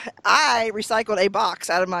 Yeah, I recycled a box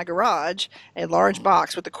out of my garage, a large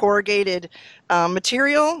box with the corrugated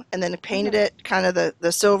material, and then painted it kind of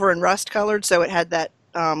the silver and rust colored, so it had that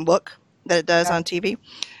look that it does on TV.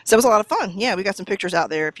 So it was a lot of fun. Yeah, we got some pictures out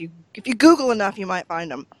there. If you Google enough, you might find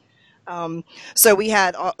them. So we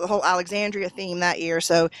had the whole Alexandria theme that year.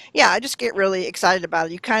 So yeah, I just get really excited about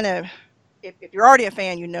it. You kind of, if you're already a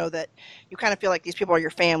fan, you know that you kind of feel like these people are your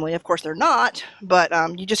family. Of course, they're not, but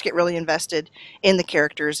you just get really invested in the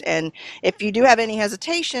characters. And if you do have any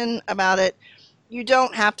hesitation about it, you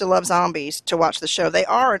don't have to love zombies to watch the show. They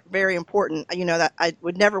are very important. That I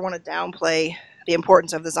would never want to downplay the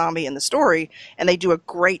importance of the zombie in the story, and they do a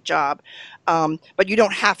great job. But you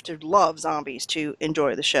don't have to love zombies to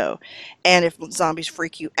enjoy the show. And if zombies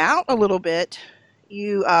freak you out a little bit,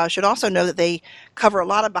 you should also know that they cover a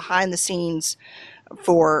lot of behind the scenes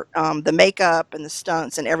for the makeup and the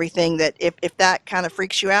stunts and everything, that if that kind of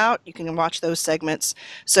freaks you out, you can watch those segments.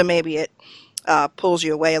 So maybe it pulls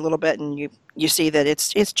you away a little bit, and you see that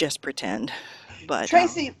it's just pretend. But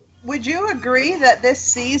Tracy, would you agree that this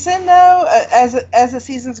season, though, as the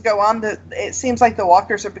seasons go on, it seems like the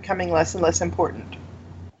walkers are becoming less and less important,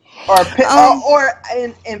 or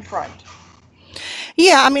in front?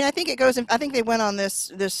 Yeah, I mean, I think it goes. I think they went on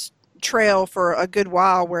this trail for a good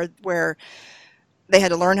while, where they had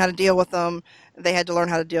to learn how to deal with them. They had to learn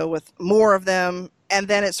how to deal with more of them, and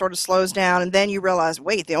then it sort of slows down. And then you realize,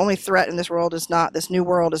 wait, the only threat in this new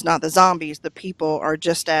world is not the zombies. The people are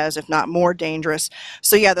just as, if not more, dangerous.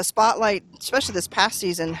 So yeah, the spotlight, especially this past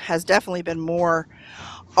season, has definitely been more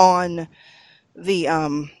on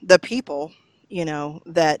the people,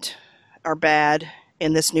 that are bad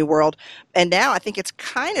in this new world. And now I think it's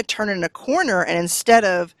kind of turning a corner, and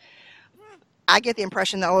I get the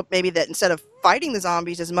impression that maybe that instead of fighting the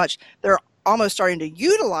zombies as much, they're almost starting to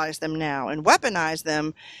utilize them now and weaponize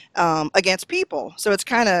them against people. So it's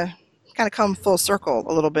kind of come full circle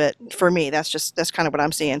a little bit for me. That's kind of what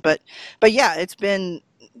I'm seeing. But yeah, it's been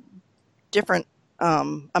different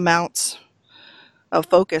amounts of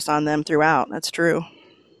focus on them throughout. That's true.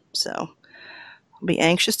 So I'll be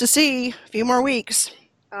anxious to see a few more weeks.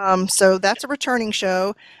 So that's a returning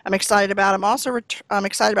show I'm excited about. I'm also I'm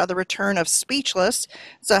excited about the return of Speechless.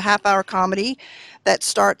 It's a half-hour comedy that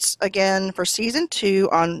starts again for season 2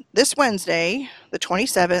 on this Wednesday, the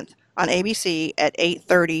 27th, on ABC at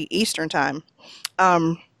 8:30 Eastern Time.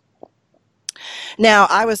 Now,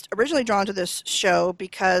 I was originally drawn to this show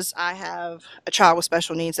because I have a child with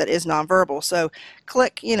special needs that is nonverbal. So,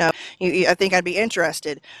 I think I'd be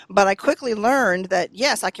interested. But I quickly learned that,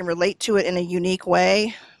 yes, I can relate to it in a unique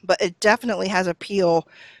way, but it definitely has appeal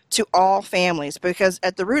to all families because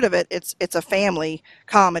at the root of it, it's a family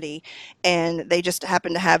comedy, and they just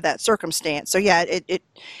happen to have that circumstance. So, yeah,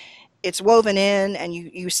 it's woven in, and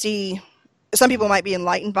you see some people might be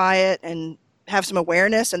enlightened by it and have some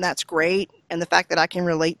awareness, and that's great. And the fact that I can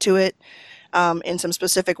relate to it in some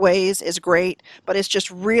specific ways is great, but it's just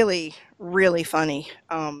really, really funny.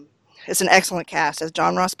 It's an excellent cast. As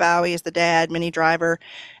John Ross Bowie as the dad, Minnie Driver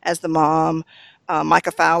as the mom,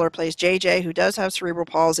 Micah Fowler plays JJ, who does have cerebral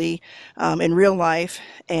palsy in real life,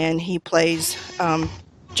 and he plays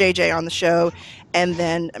JJ on the show. And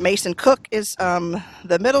then Mason Cook is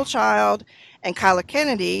the middle child, and Kyla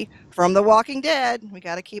Kennedy from The Walking Dead, we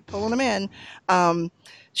got to keep pulling them in,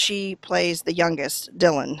 she plays the youngest,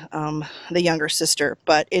 Dylan, the younger sister.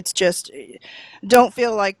 But it's just, don't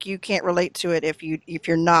feel like you can't relate to it if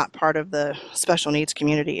you're not part of the special needs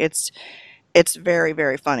community. It's very,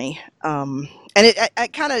 very funny. And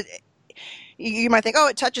it kind of, you might think, oh,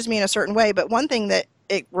 it touches me in a certain way. But one thing that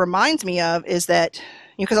it reminds me of is that,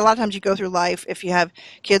 because a lot of times you go through life, if you have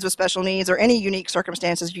kids with special needs or any unique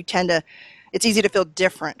circumstances, it's easy to feel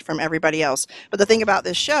different from everybody else. But the thing about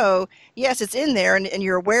this show, yes, it's in there and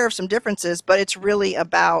you're aware of some differences, but it's really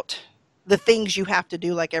about the things you have to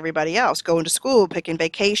do like everybody else, going to school, picking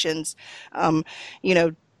vacations,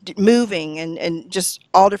 moving, and just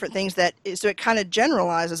all different things so it kind of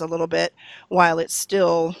generalizes a little bit while it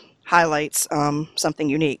still highlights something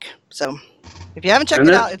unique. So if you haven't checked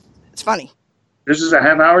it out, it's funny. This is a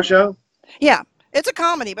half-hour show? Yeah. It's a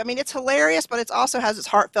comedy, but I mean, it's hilarious, but it also has its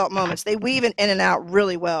heartfelt moments. They weave it in and out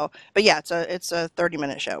really well. But yeah, it's a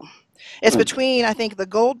 30-minute show. It's between, I think, The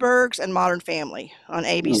Goldbergs and Modern Family on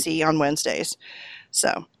ABC on Wednesdays.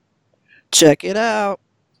 So check it out.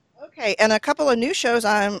 Okay, and a couple of new shows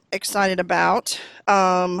I'm excited about.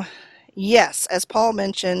 Yes, as Paul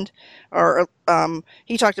mentioned, or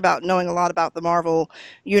he talked about knowing a lot about the Marvel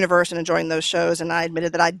Universe and enjoying those shows, and I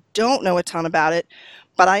admitted that I don't know a ton about it.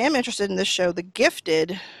 But I am interested in this show, The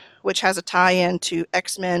Gifted, which has a tie-in to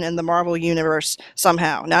X-Men and the Marvel Universe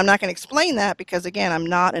somehow. Now, I'm not going to explain that because, again, I'm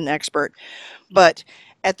not an expert. But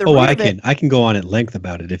at the I can go on at length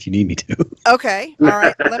about it if you need me to. Okay, all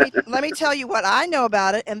right. Let me tell you what I know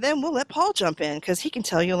about it, and then we'll let Paul jump in because he can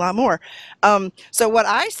tell you a lot more. So what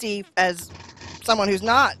I see as someone who's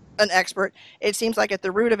not an expert, it seems like at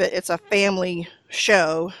the root of it, it's a family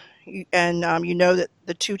show, and you know that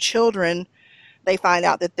the two children, they find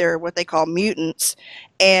out that they're what they call mutants,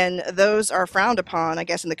 and those are frowned upon, I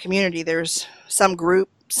guess, in the community. There's some group,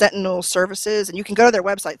 Sentinel Services, and you can go to their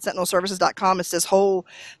website, sentinelservices.com. It's this whole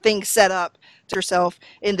thing set up to yourself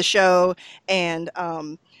in the show, and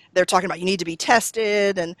they're talking about you need to be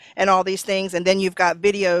tested and all these things, and then you've got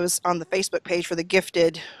videos on the Facebook page for The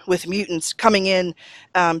Gifted with mutants coming in,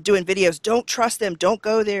 doing videos. Don't trust them. Don't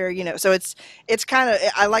go there. So it's kind of,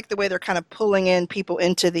 I like the way they're kind of pulling in people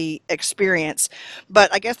into the experience.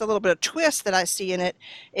 But I guess the little bit of twist that I see in it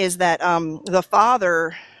is that the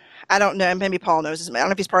father, I don't know, maybe Paul knows this, I don't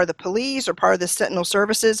know if he's part of the police or part of the Sentinel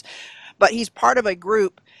Services, but he's part of a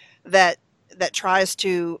group that tries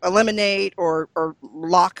to eliminate or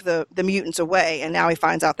lock the mutants away, and now he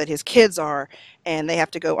finds out that his kids are, and they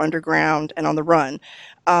have to go underground and on the run.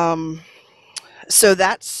 So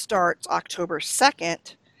that starts October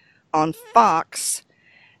 2nd on Fox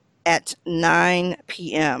at 9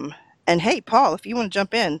 p.m. And hey, Paul, if you want to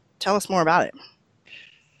jump in, tell us more about it.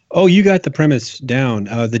 Oh, you got the premise down.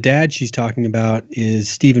 The dad she's talking about is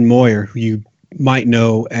Stephen Moyer, who you might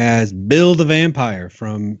know as Bill the Vampire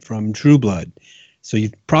from True Blood. So you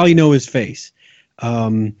probably know his face.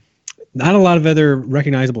 Not a lot of other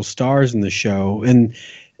recognizable stars in the show, and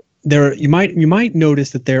you might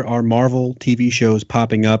notice that there are Marvel TV shows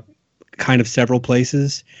popping up kind of several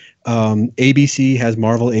places. ABC has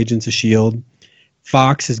Marvel Agents of S.H.I.E.L.D.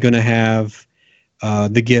 Fox is going to have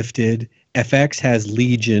The Gifted. FX has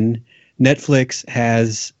Legion. Netflix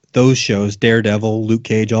has those shows, Daredevil, Luke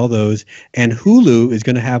Cage, all those, and Hulu is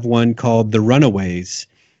going to have one called The Runaways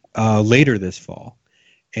later this fall.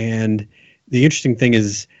 And the interesting thing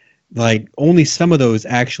is, like, only some of those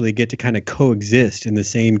actually get to kind of coexist in the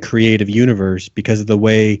same creative universe because of the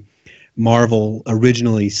way Marvel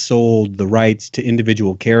originally sold the rights to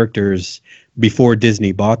individual characters before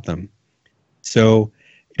Disney bought them. So,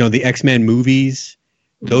 the X-Men movies,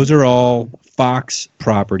 those are all Fox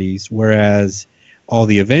properties, whereas all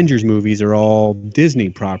the Avengers movies are all Disney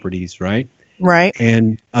properties, right? Right.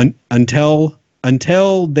 And until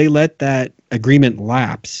they let that agreement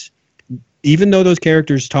lapse, even though those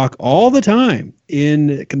characters talk all the time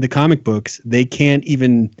in the comic books, they can't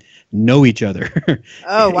even know each other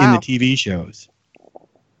Oh, in wow. the TV shows.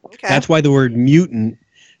 Okay. That's why the word mutant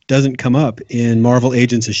doesn't come up in Marvel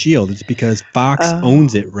Agents of S.H.I.E.L.D. It's because Fox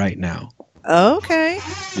owns it right now. Okay.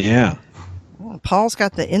 Yeah. Well, Paul's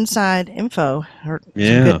got the inside info or some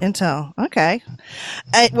Yeah. good intel. Okay.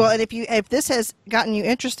 Well, and if this has gotten you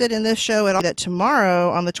interested in this show at all, that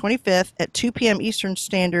tomorrow on the 25th at 2 p.m. Eastern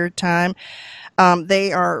Standard Time,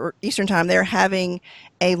 they're having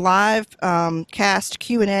a live cast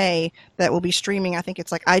Q&A that will be streaming. I think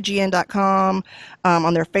it's like IGN.com,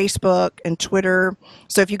 on their Facebook and Twitter.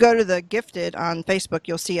 So if you go to the Gifted on Facebook,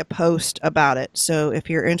 you'll see a post about it. So if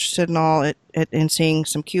you're interested in all in seeing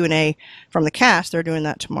some Q&A from the cast, they're doing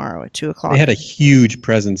that tomorrow at 2 o'clock. They had a huge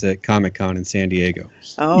presence at Comic-Con in San Diego.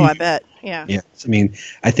 Oh, I bet. Yeah. Yes. I mean,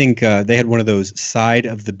 I think they had one of those side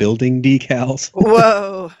of the building decals.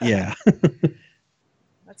 Whoa. Yeah.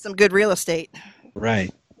 That's some good real estate.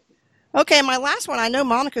 Right. Okay, my last one. I know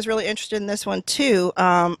Monica's really interested in this one too.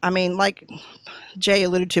 I mean, like Jay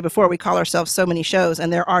alluded to before, we call ourselves so many shows,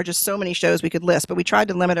 and there are just so many shows we could list, but we tried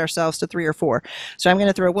to limit ourselves to 3 or 4. So I'm going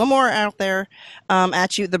to throw one more out there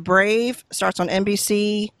at you. The Brave starts on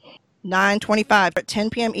NBC 9/25 at 10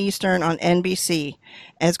 p.m. Eastern on NBC.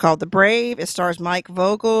 And it's called The Brave. It stars Mike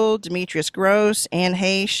Vogel, Demetrius Gross, Anne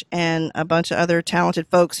Heche, and a bunch of other talented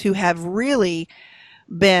folks who have really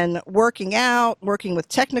been working with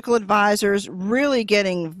technical advisors, really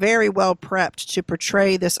getting very well prepped to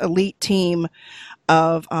portray this elite team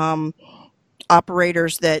of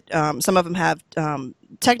operators that some of them have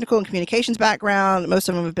technical and communications background. Most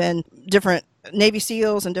of them have been different Navy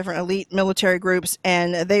SEALs and different elite military groups,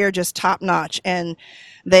 and they are just top notch. And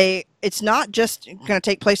it's not just going to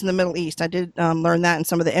take place in the Middle East. I did learn that in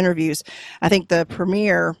some of the interviews. I think the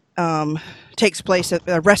premiere takes place at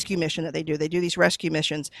a rescue mission that they do. They do these rescue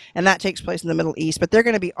missions, and that takes place in the Middle East. But they're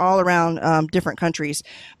going to be all around different countries.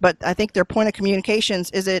 But I think their point of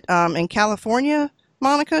communications, is it in California,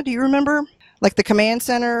 Monica? Do you remember? Like the command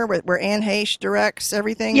center where Anne Heche directs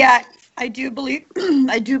everything? Yeah, I do believe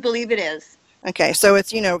it is. Okay, so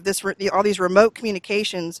it's, all these remote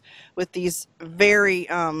communications with these very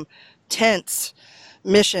tense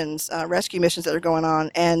missions, rescue missions that are going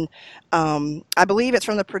on, and I believe it's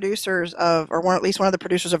from the producers at least one of the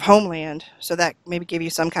producers of Homeland. So that maybe give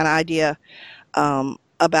you some kind of idea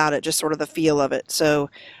about it, just sort of the feel of it.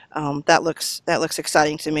 So that looks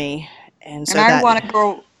exciting to me, and so I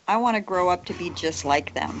want to grow up to be just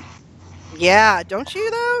like them. Yeah, don't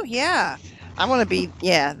you though? Yeah. I want to be,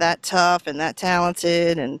 that tough and that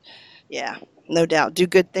talented and, no doubt, do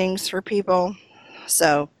good things for people.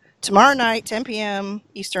 So tomorrow night, 10 p.m.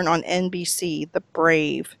 Eastern on NBC, The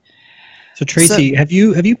Brave. So Tracy, have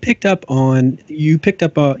you picked up on, you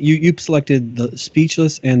selected The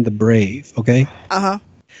Speechless and The Brave, okay? Uh-huh.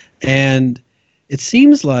 And it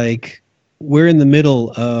seems like we're in the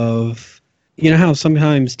middle of, how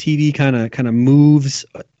sometimes TV kind of moves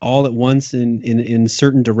all at once in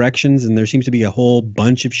certain directions, and there seems to be a whole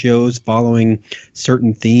bunch of shows following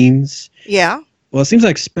certain themes. Yeah. Well, it seems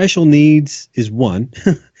like Special Needs is one.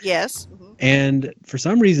 Yes. Mm-hmm. And for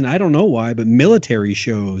some reason, I don't know why, but military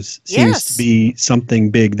shows seems to be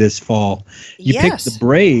something big this fall. You picked The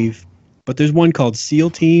Brave, but there's one called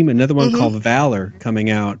SEAL Team, another one called Valor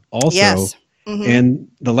coming out also. Yes. Mm-hmm. And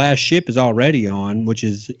The Last Ship is already on, which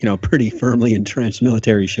is, pretty firmly entrenched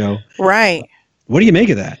military show. Right. What do you make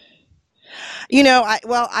of that?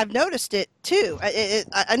 I've noticed it too.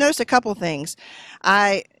 I noticed a couple things.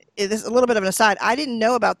 This is a little bit of an aside. I didn't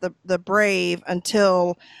know about the Brave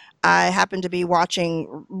until I happened to be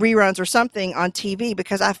watching reruns or something on TV,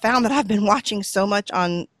 because I found that I've been watching so much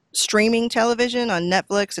on streaming television on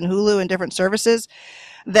Netflix and Hulu and different services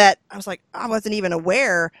that I was like, I wasn't even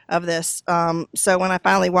aware of this. So when I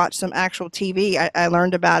finally watched some actual TV, I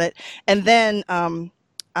learned about it. And then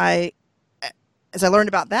as I learned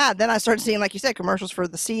about that, then I started seeing, like you said, commercials for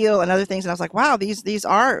the SEAL and other things. And I was like, wow, these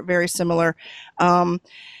are very similar. I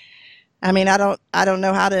mean, I don't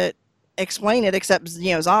know how to explain it except,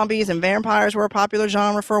 zombies and vampires were a popular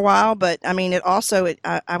genre for a while. But I mean, it also,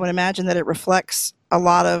 I would imagine that it reflects a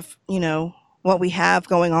lot of, what we have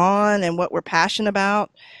going on and what we're passionate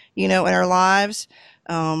about, in our lives.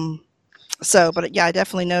 But yeah, I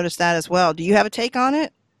definitely noticed that as well. Do you have a take on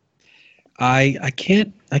it? I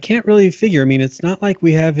can't really figure. I mean, it's not like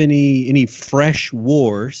we have any fresh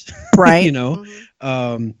wars, right?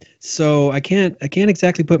 So I can't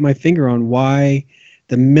exactly put my finger on why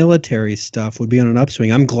the military stuff would be on an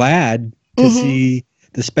upswing. I'm glad to see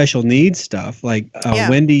the special needs stuff. Like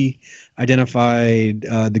Wendy identified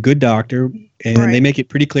the Good Doctor, and they make it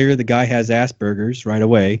pretty clear the guy has Asperger's right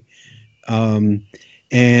away.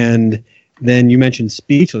 And then you mentioned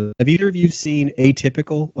Speechless. Have either of you seen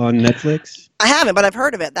Atypical on Netflix? I haven't, but I've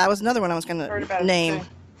heard of it. That was another one I was going to name.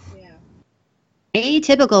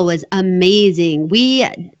 Atypical was amazing. We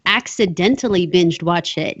accidentally binged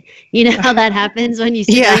watched it. You know how that happens when you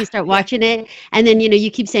sit down and start watching it, and then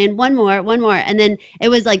you keep saying one more, and then it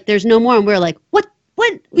was like there's no more, and we're like, what?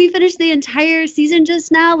 We finished the entire season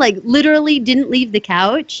just now? Like literally didn't leave the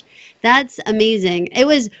couch. That's amazing. It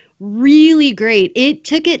was really great. It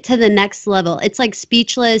took it to the next level. It's like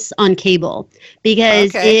Speechless on cable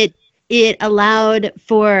because it allowed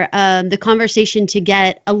for the conversation to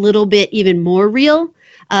get a little bit even more real,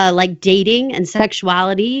 like dating and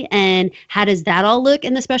sexuality, and how does that all look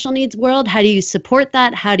in the special needs world? How do you support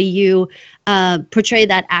that? How do you portray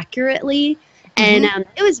that accurately? And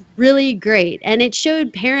it was really great. And it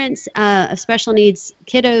showed parents of special needs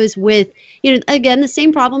kiddos with, again, the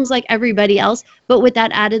same problems like everybody else, but with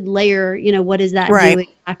that added layer, what does that do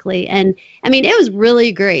exactly? And I mean, it was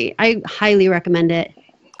really great. I highly recommend it.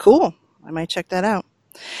 Cool. I might check that out.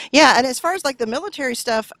 Yeah. And as far as like the military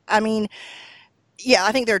stuff, I mean, yeah,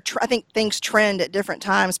 I think I think things trend at different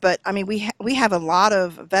times, but I mean, we have a lot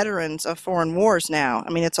of veterans of foreign wars now.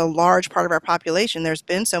 I mean, it's a large part of our population. There's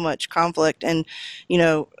been so much conflict, and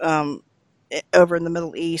over in the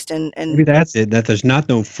Middle East, and maybe that's it. That there's not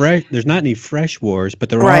any fresh wars, but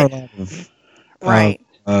there are a lot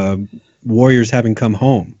of warriors having come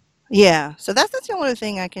home. Yeah, so that's the only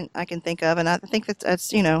thing I can think of, and I think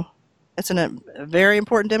that's it's a very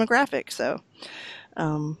important demographic. So.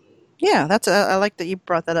 Yeah, I like that you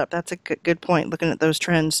brought that up. That's a good point, looking at those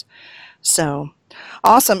trends. So,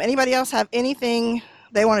 awesome. Anybody else have anything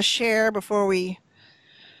they want to share before we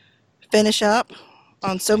finish up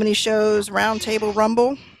on so many shows, Roundtable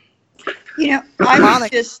Rumble?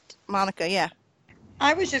 Monica, yeah.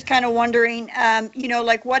 I was just kind of wondering,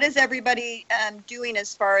 like what is everybody doing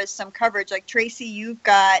as far as some coverage? Like Tracy, you've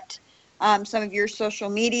got some of your social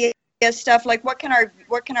media stuff. Like what can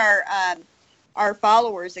our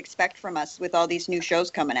followers expect from us with all these new shows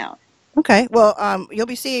coming out? Okay. Well, you'll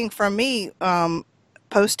be seeing from me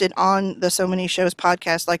posted on the So Many Shows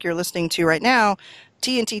podcast like you're listening to right now,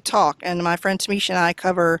 TNT Talk. And my friend Tamisha and I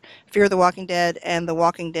cover Fear the Walking Dead and The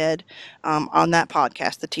Walking Dead on that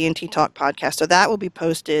podcast, the TNT Talk podcast. So that will be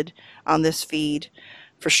posted on this feed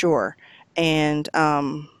for sure. And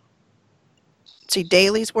see,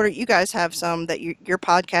 dailies, you guys have some that you're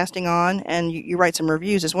podcasting on, and you write some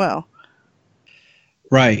reviews as well.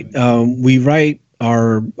 Right. We write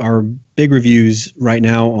our big reviews right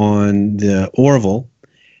now on the Orville,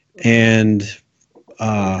 and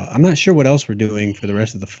I'm not sure what else we're doing for the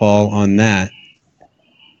rest of the fall on that.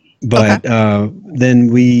 But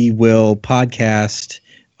then we will podcast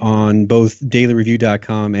on both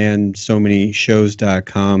dailyreview.com and so many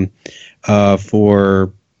shows.com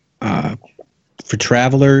for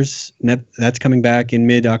Travelers. That's coming back in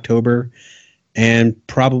mid-October, and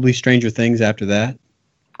probably Stranger Things after that.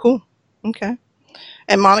 Cool. Okay.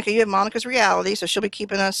 And Monica, you have Monica's Reality, so she'll be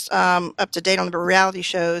keeping us up to date on the reality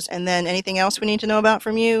shows. And then anything else we need to know about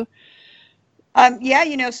from you?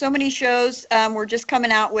 So many shows. We're just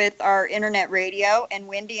coming out with our internet radio, and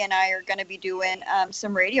Wendy and I are going to be doing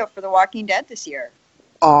some radio for The Walking Dead this year.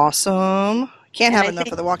 Awesome. Can't have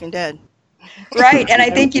enough of The Walking Dead. Right. And I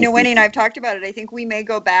think, Wendy and I have talked about it. I think we may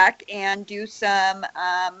go back and do some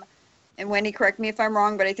and Wendy, correct me if I'm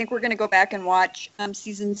wrong, but I think we're going to go back and watch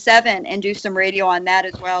season 7 and do some radio on that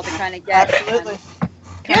as well to kind of get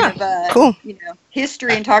cool.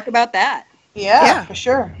 History and talk about that. Yeah, for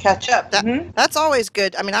sure. Catch up. That's always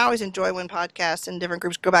good. I mean, I always enjoy when podcasts and different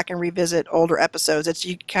groups go back and revisit older episodes.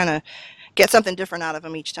 You kind of get something different out of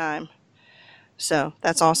them each time. So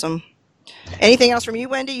that's awesome. Anything else from you,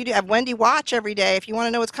 Wendy? You do have Wendy Watch every day. If you want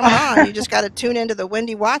to know what's coming on, you just got to tune into the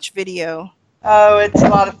Wendy Watch video. Oh, it's a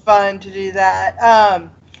lot of fun to do that.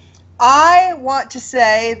 I want to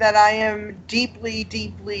say that I am deeply,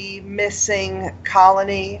 deeply missing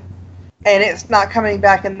Colony and it's not coming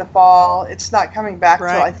back in the fall. It's not coming back till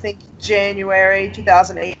Right. I think January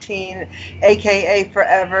 2018, aka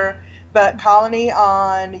forever. But Colony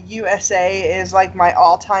on USA is like my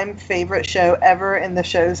all-time favorite show ever in the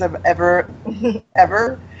shows of ever.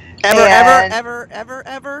 Ever, And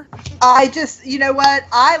ever. I just, you know what?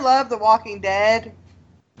 I love The Walking Dead.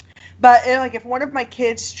 But like, if one of my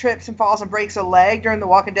kids trips and falls and breaks a leg during The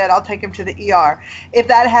Walking Dead, I'll take him to the ER. If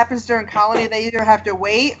that happens during Colony, they either have to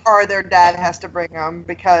wait or their dad has to bring them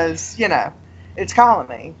because, you know, it's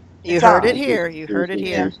Colony. You It's heard on. it here. You heard it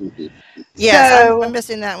here. Yeah. Yes, So- I'm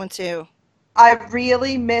missing that one too. I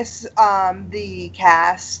really miss the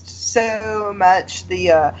cast so much.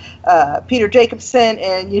 The Peter Jacobson,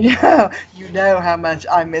 and you know how much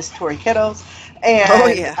I miss Tori Kittles, and Oh,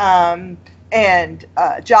 yeah. and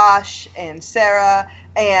Josh and Sarah,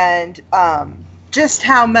 and just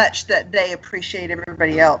how much that they appreciate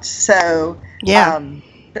everybody else. So Yeah.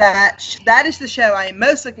 that is the show I am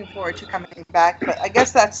most looking forward to coming back. But I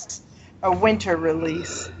guess that's a winter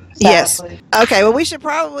release. Yes. sadly. Okay. Well, we should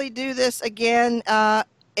probably do this again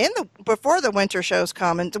before the winter shows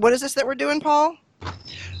come. And what is this that we're doing, Paul?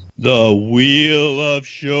 The Wheel of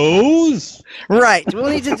Shows. Right.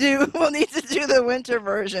 We'll need to do the winter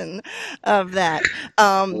version of that.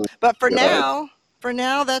 But for now,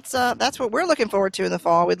 that's what we're looking forward to in the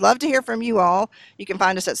fall. We'd love to hear from you all. You can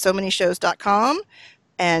find us at somanyshows.com,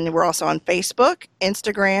 and we're also on Facebook,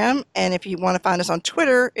 Instagram, and if you want to find us on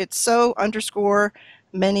Twitter, it's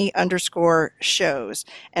 _many_shows.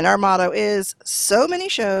 And our motto is so many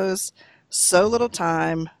shows, so little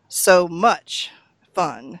time, so much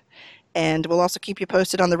fun. And we'll also keep you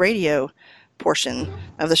posted on the radio portion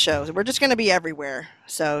of the show. We're just going to be everywhere,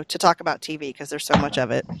 so to talk about TV because there's so much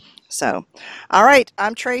of it. So, all right,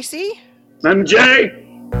 I'm Tracy. I'm Jay.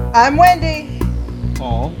 I'm Wendy.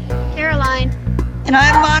 Paul. Caroline. And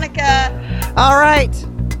I'm Monica. All right,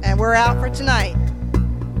 and we're out for tonight.